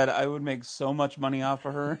her dad, I would make so much money off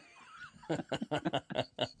of her.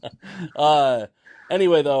 uh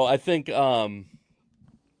anyway though, I think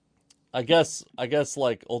I guess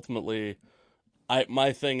like ultimately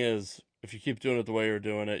my thing is if you keep doing it the way you're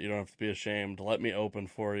doing it, you don't have to be ashamed. Let me open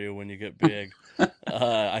for you when you get big.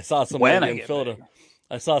 I saw some When lady I in get big. Philadelphia.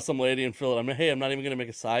 I saw some lady in Philadelphia. I mean, hey, I'm not even gonna make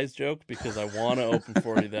a size joke because I want to open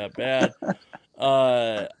for you that bad.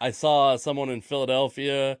 I saw someone in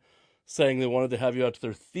Philadelphia saying they wanted to have you out to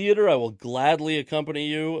their theater. I will gladly accompany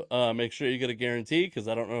you. Make sure you get a guarantee because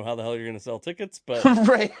I don't know how the hell you're going to sell tickets, but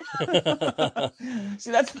Right.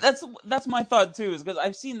 See, that's my thought too, is because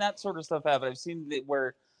I've seen that sort of stuff happen. I've seen it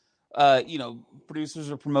where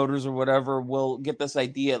producers or promoters or whatever will get this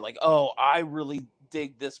idea like, oh, I really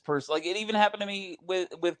dig this person. Like it even happened to me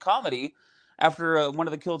with comedy. After one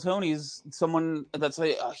of the Kill Tonys, someone that's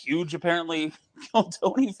a huge apparently Kill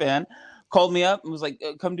Tony fan called me up and was like,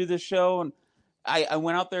 "Come do this show." And I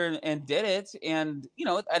went out there and did it, and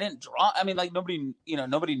I didn't draw. I mean, like nobody knew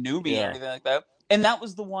me or yeah, anything like that. And that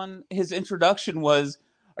was the one. His introduction was,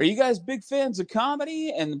 "Are you guys big fans of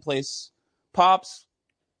comedy?" And the place pops,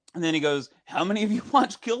 and then he goes, "How many of you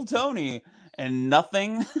watch Kill Tony?" and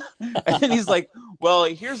nothing. And then he's like, well,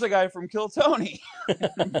 here's a guy from Kill Tony.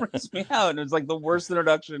 And brings me out, and it's like the worst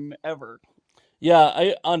introduction ever.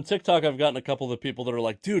 Yeah, on TikTok I've gotten a couple of the people that are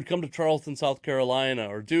like, dude, come to Charleston, South Carolina,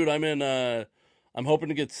 or dude, I'm hoping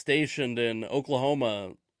to get stationed in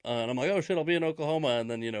Oklahoma. And I'm like, oh shit, I'll be in Oklahoma, and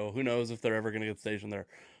then who knows if they're ever gonna get stationed there.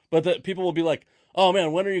 But the people will be like, oh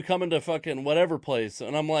man, when are you coming to fucking whatever place?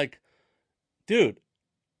 And I'm like, dude,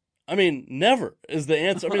 I mean, never is the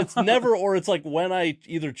answer. I mean, it's never, or it's like when I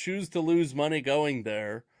either choose to lose money going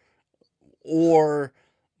there, or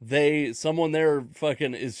someone there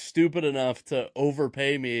fucking is stupid enough to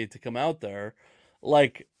overpay me to come out there.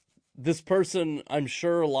 Like, this person, I'm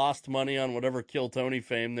sure, lost money on whatever Kill Tony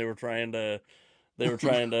fame they were trying to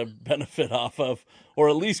benefit off of, or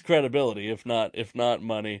at least credibility, if not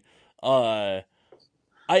money.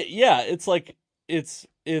 It's like it's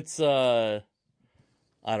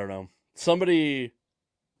I don't know. Somebody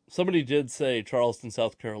did say Charleston,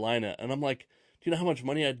 South Carolina, and I'm like, do you know how much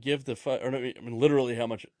money I'd give to or I mean, literally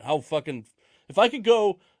how fucking, if I could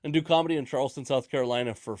go and do comedy in Charleston, South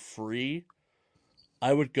Carolina for free,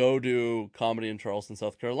 I would go do comedy in Charleston,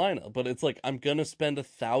 South Carolina. But it's like, I'm gonna spend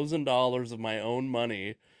 $1,000 of my own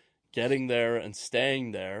money getting there and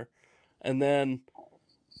staying there, and then,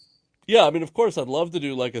 yeah, I mean, of course, I'd love to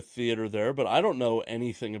do like a theater there, but I don't know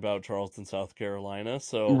anything about Charleston, South Carolina,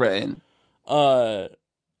 so Right. uh,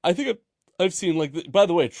 I think I've seen, like, by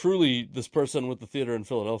the way, truly, this person with the theater in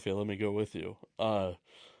Philadelphia. Let me go with you. I'll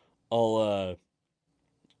uh,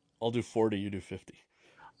 I'll do 40, you do 50.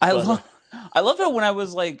 I But love I love how when I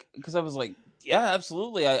was like, because I was like, yeah,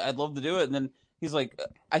 absolutely, I'd love to do it. And then he's like,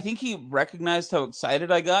 I think he recognized how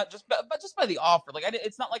excited I got just by the offer. Like,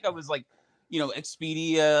 it's not like I was like,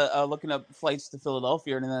 Expedia looking up flights to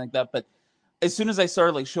Philadelphia or anything like that. But as soon as I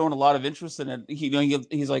started like showing a lot of interest in it,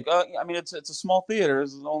 he's like, oh, I mean, it's a small theater.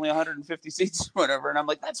 There's only 150 seats or whatever. And I'm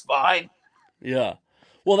like, that's fine. yeah,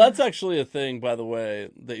 well, that's actually a thing, by the way,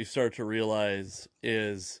 that you start to realize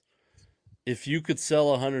is, if you could sell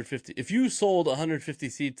 150, if you sold 150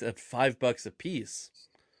 seats at $5 a piece,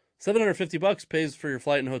 $750 pays for your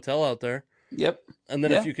flight and hotel out there. Yep. And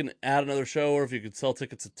then if Yeah. you can add another show, or if you could sell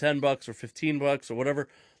tickets at $10 or $15 or whatever,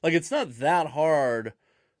 like, it's not that hard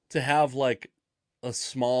to have like a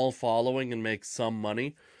small following and make some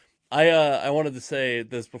money. I wanted to say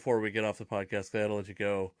this before we get off the podcast. I had to let you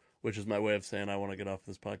go, which is my way of saying I want to get off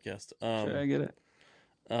this podcast. Sure, I get it.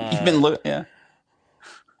 You've Uh, been looking, yeah.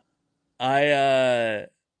 I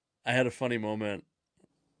had a funny moment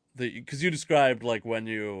that, because you described like when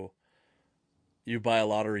you buy a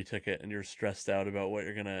lottery ticket and you're stressed out about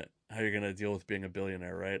how you're gonna deal with being a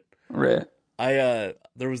billionaire, right? Right.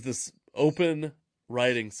 There was this open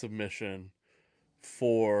writing submission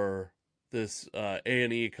for this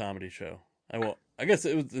A&E comedy show. I guess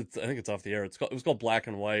I think it's off the air. It was called Black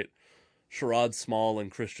and White. Sherrod Small and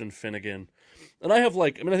Christian Finnegan. And I have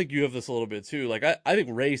like, I mean, I think you have this a little bit too. Like, I think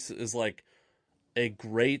race is like a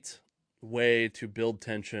great way to build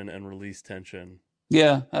tension and release tension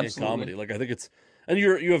Yeah, in absolutely. comedy. Like, I think and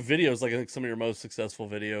you have videos, like, I think some of your most successful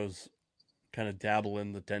videos kind of dabble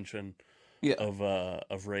in the tension Yeah.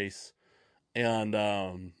 of race. And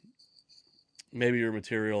maybe your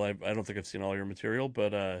material, I don't think I've seen all your material,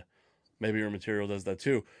 but maybe your material does that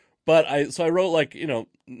too. But I wrote, like,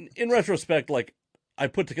 in retrospect, like, I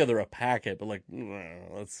put together a packet, but like,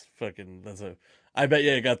 I bet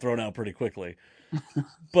you it got thrown out pretty quickly.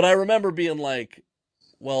 But I remember being like,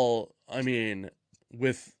 well, I mean,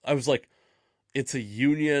 I was like, it's a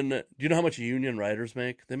union. Do you know how much union writers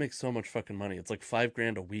make? They make so much fucking money. It's like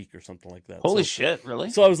 $5,000 a week or something like that. Holy shit, really?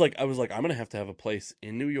 So I was like, I'm gonna have to have a place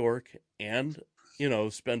in New York and,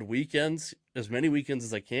 spend weekends, as many weekends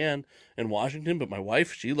as I can in Washington. But my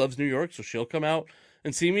wife, she loves New York, so she'll come out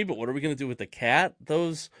and see me. But what are we gonna do with the cat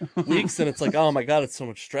those weeks? And it's like, oh my god, it's so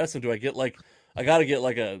much stress. And I gotta get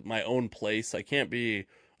like my own place. I can't be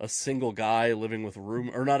a single guy living with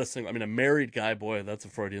a married guy. Boy, that's a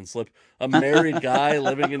Freudian slip. A married guy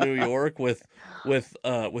living in New York with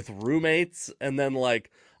roommates, and then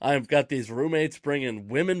like, I've got these roommates bringing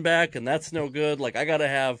women back, and that's no good. Like, I gotta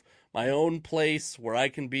have my own place where I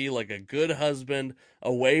can be like a good husband,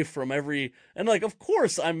 away from and like, of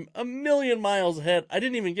course, I'm a million miles ahead. I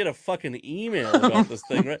didn't even get a fucking email about this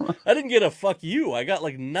thing, right? I didn't get a fuck you. I got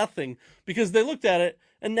like nothing, because they looked at it,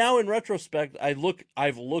 and now in retrospect, I've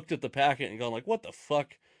looked at the packet and gone like, what the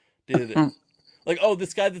fuck did like, oh,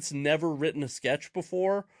 this guy that's never written a sketch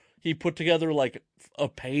before, he put together like a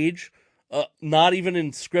page, not even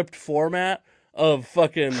in script format, of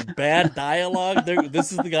fucking bad dialogue.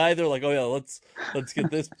 This is the guy. They're like, oh yeah, let's get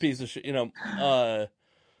this piece of shit. But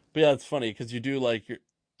yeah, it's funny because you do like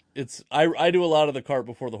I do a lot of the cart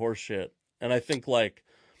before the horse shit, and I think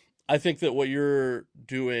that what you're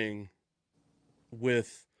doing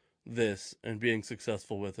with this and being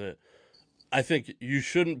successful with it, I think you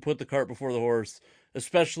shouldn't put the cart before the horse,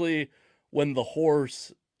 especially when the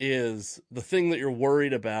horse is the thing that you're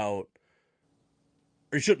worried about.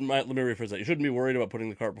 Or you shouldn't, let me rephrase that. You shouldn't be worried about putting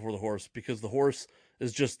the cart before the horse, because the horse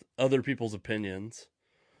is just other people's opinions.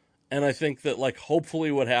 And I think that, like,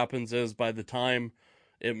 hopefully what happens is by the time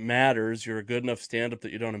it matters, you're a good enough stand-up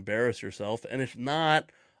that you don't embarrass yourself. And if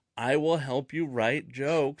not, I will help you write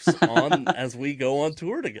jokes on as we go on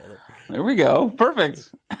tour together. There we go.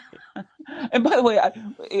 Perfect. And by the way,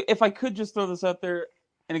 if I could just throw this out there,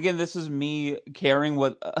 and again, this is me caring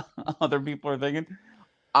what other people are thinking.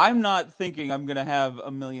 I'm not thinking I'm gonna have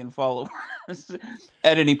 1 million followers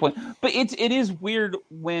at any point. But it is weird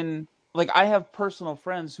when, like, I have personal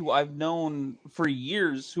friends who I've known for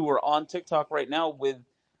years who are on TikTok right now with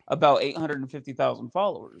about 850,000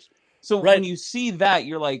 followers. So when Right. you see that,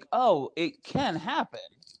 you're like, oh, it can happen.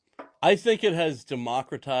 I think it has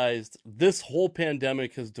democratized, this whole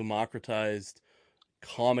pandemic has democratized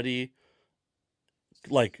comedy,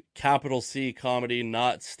 like capital C comedy,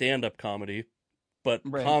 not stand-up comedy, but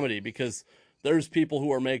Right. comedy, because there's people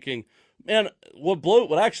who are making, man,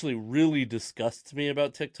 what actually really disgusts me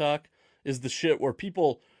about TikTok is the shit where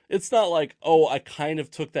people, it's not like, oh, I kind of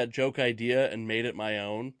took that joke idea and made it my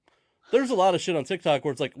own. There's a lot of shit on TikTok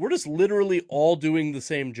where it's like, we're just literally all doing the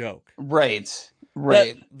same joke. Right. That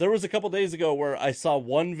Right. there was a couple days ago where I saw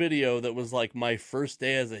one video that was like my first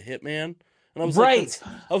day as a hitman, and I was like,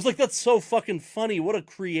 Right. that's so fucking funny. What a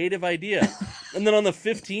creative idea. And then on the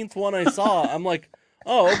 15th one I saw, I'm like,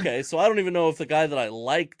 oh, okay. So I don't even know if the guy that I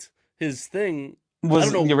liked his thing, I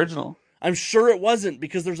Was don't the know. original. I'm sure it wasn't,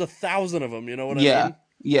 because there's 1,000 of them. You know what I Yeah. mean?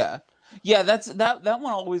 Yeah. Yeah, that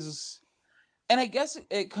one always, and I guess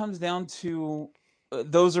it comes down to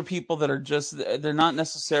those are people that are just, they're not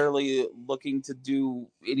necessarily looking to do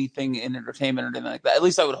anything in entertainment or anything like that. At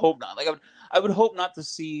least I would hope not. Like I would hope not to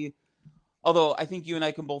see. Although I think you and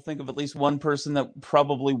I can both think of at least one person that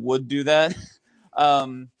probably would do that,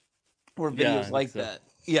 um, or Yeah, videos I think like so. that.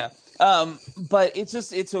 Yeah. But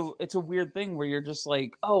it's a weird thing where you're just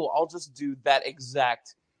like, oh, I'll just do that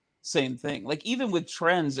exact same thing. Like even with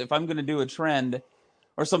trends, if I'm going to do a trend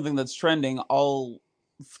or something that's trending, I'll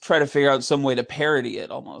try to figure out some way to parody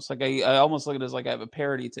it almost. Like I almost look at it as like I have a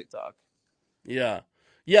parody TikTok. Yeah.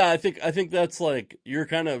 Yeah, I think that's like, you're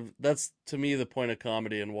kind of, that's to me the point of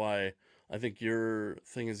comedy, and why I think your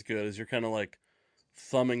thing is good, is you're kind of like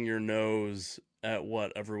thumbing your nose at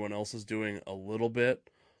what everyone else is doing a little bit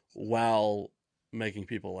while making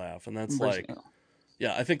people laugh. And that's Embracing like, it.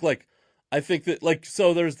 yeah, I think that like,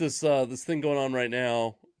 so there's this thing going on right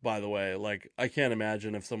now, by the way. Like, I can't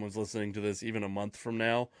imagine if someone's listening to this even a month from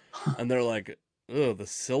now and they're like, oh, the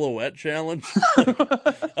silhouette challenge. Like,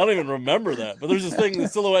 I don't even remember that. But there's this thing, the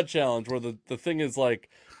silhouette challenge, where the thing is like,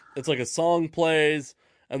 it's like a song plays,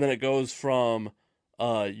 and then it goes from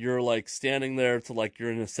you're like standing there to like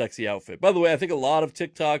you're in a sexy outfit. By the way, I think a lot of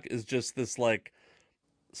TikTok is just this like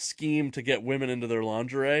scheme to get women into their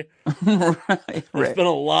lingerie. Right, There's right. been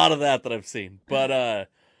a lot of that I've seen. But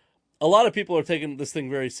a lot of people are taking this thing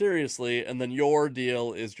very seriously, and then your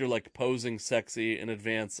deal is you're like posing sexy in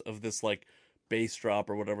advance of this like bass drop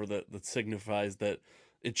or whatever that signifies that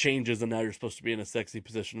it changes, and now you're supposed to be in a sexy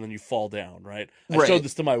position, and then you fall down, right? I showed Right.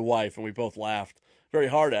 this to my wife, and we both laughed very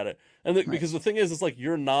hard at it. And because Nice. the thing is, it's like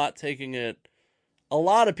you're not taking it. A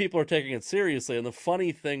lot of people are taking it seriously, and the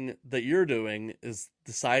funny thing that you're doing is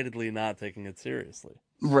decidedly not taking it seriously.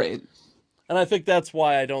 Right. And I think that's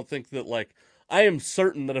why I don't think that, like, I am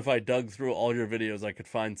certain that if I dug through all your videos, I could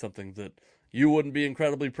find something that you wouldn't be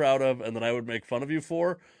incredibly proud of and that I would make fun of you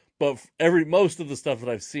for. But most of the stuff that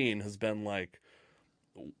I've seen has been like,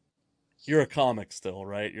 you're a comic still,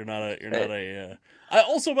 right? I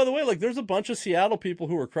also, by the way, like, there's a bunch of Seattle people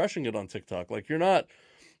who are crushing it on TikTok. Like, you're not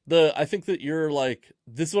I think that you're like,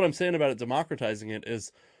 this is what I'm saying about it, democratizing it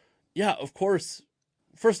is, yeah, of course.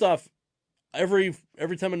 First off, every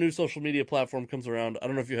time a new social media platform comes around, I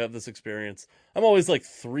don't know if you have this experience, I'm always like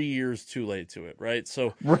 3 years too late to it, right?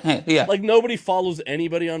 So Right. Yeah. like nobody follows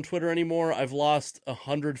anybody on Twitter anymore. I've lost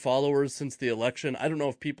 100 followers since the election. I don't know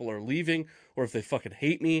if people are leaving or if they fucking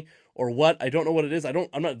hate me or what. I don't know what it is. I'm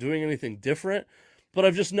not doing anything different, but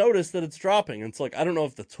I've just noticed that it's dropping. And it's like, I don't know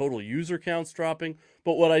if the total user count's dropping,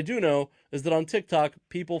 but what I do know is that on TikTok,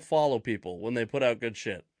 people follow people when they put out good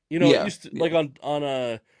shit. You know, it Yeah. used to, like,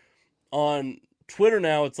 Yeah. on Twitter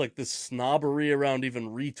now, it's like this snobbery around even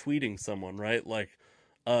retweeting someone, right? Like,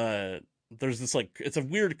 there's this like, it's a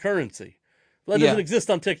weird currency. That doesn't exist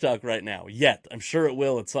on TikTok right now yet. I'm sure it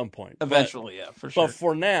will at some point. Eventually, yeah, for sure. But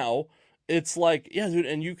for now, it's like, yeah, dude,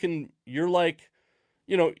 and you're like,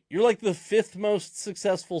 you're like the fifth most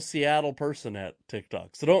successful Seattle person at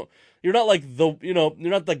TikTok. So you're not like you're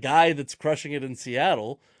not the guy that's crushing it in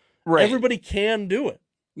Seattle. Right. Everybody can do it.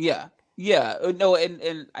 Yeah. Yeah. No,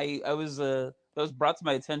 and I was that was brought to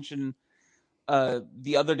my attention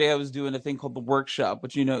the other day. I was doing a thing called the workshop,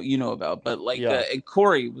 which you know about, but like and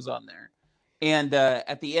Corey was on there. And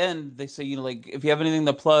at the end they say, like, if you have anything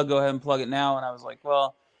to plug, go ahead and plug it now. And I was like,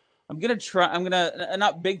 well, I'm gonna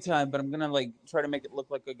not big time, but I'm gonna like try to make it look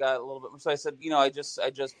like I got a little bit. So I said, I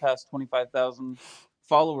just passed 25,000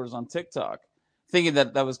 followers on TikTok, thinking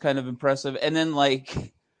that was kind of impressive. And then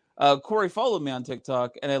like Corey followed me on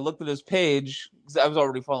TikTok, and I looked at his page because I was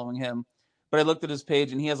already following him, but I looked at his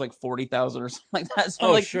page and he has like 40,000 or something like that. So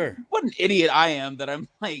I'm like, sure. What an idiot I am that I'm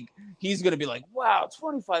like, he's gonna be like, wow,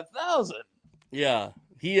 25,000. Yeah,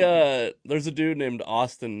 there's a dude named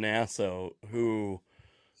Austin Nasso who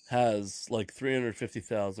has like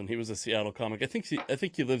 350,000. He was a Seattle comic. I think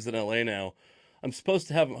he lives in LA now. I'm supposed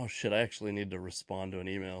to have him. Oh shit! I actually need to respond to an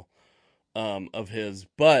email of his,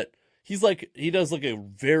 but he does like a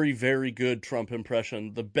very, very good Trump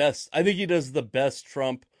impression. The best. I think he does the best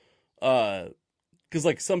Trump. Because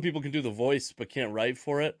like some people can do the voice but can't write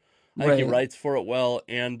for it. I think he writes for it well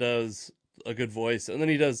and does a good voice, and then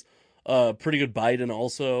he does pretty good Biden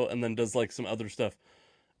also, and then does like some other stuff.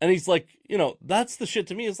 And he's like, that's the shit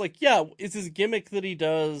to me. It's like, yeah, it's his gimmick that he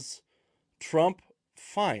does Trump.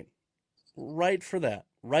 Fine. Write for that.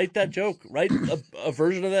 Write that joke. Write a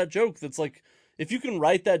version of that joke that's like, if you can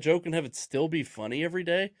write that joke and have it still be funny every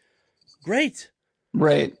day, great.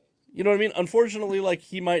 Right. You know what I mean? Unfortunately, like,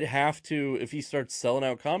 he might have to, if he starts selling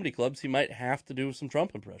out comedy clubs, he might have to do some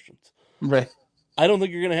Trump impressions. Right. I don't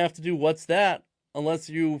think you're going to have to do What's That unless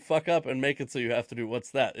you fuck up and make it so you have to do What's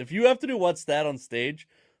That. If you have to do What's That on stage,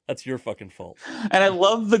 that's your fucking fault. And I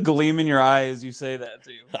love the gleam in your eye as you say that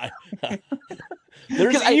too.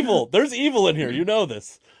 There's evil. There's evil in here. You know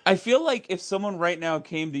this. I feel like if someone right now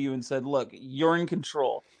came to you and said, look, you're in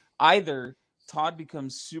control, either Todd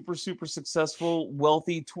becomes super, super successful,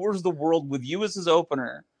 wealthy, tours the world with you as his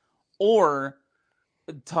opener, or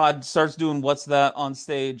Todd starts doing What's That on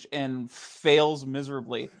stage and fails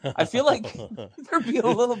miserably. I feel like there'd be a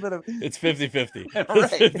little bit of... It's 50-50.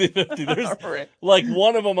 Right. It's 50-50. There's right. like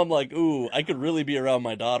one of them I'm like, ooh, I could really be around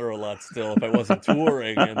my daughter a lot still if I wasn't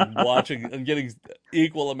touring and watching and getting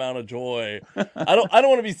equal amount of joy. I don't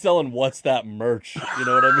want to be selling What's That merch. You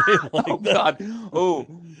know what I mean? Like oh God. Oh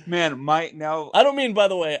man, I don't mean, by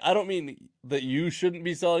the way, I don't mean that you shouldn't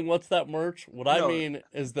be selling What's That merch. What I mean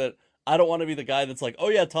is that I don't want to be the guy that's like, oh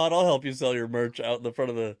yeah, Todd, I'll help you sell your merch out in the front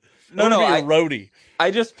of the... No, be a roadie. I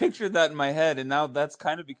just pictured that in my head, and now that's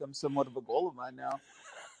kind of become somewhat of a goal of mine now.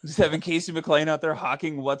 Just having Casey McLean out there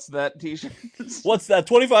hawking What's That t-shirts. What's that?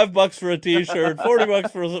 $25 for a t-shirt,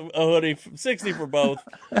 $40 for a hoodie, $60 for both.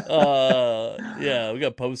 Yeah, we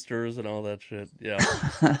got posters and all that shit. Yeah.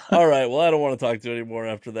 All right, well, I don't want to talk to you anymore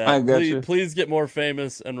after that. I got you. Please get more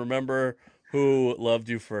famous, and remember who loved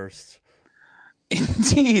you first.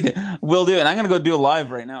 Indeed. Will do. And I'm going to go do a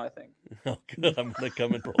live right now, I think. Oh, good. I'm going to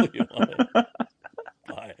come and roll you on it.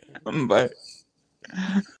 Bye.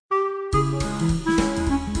 Bye.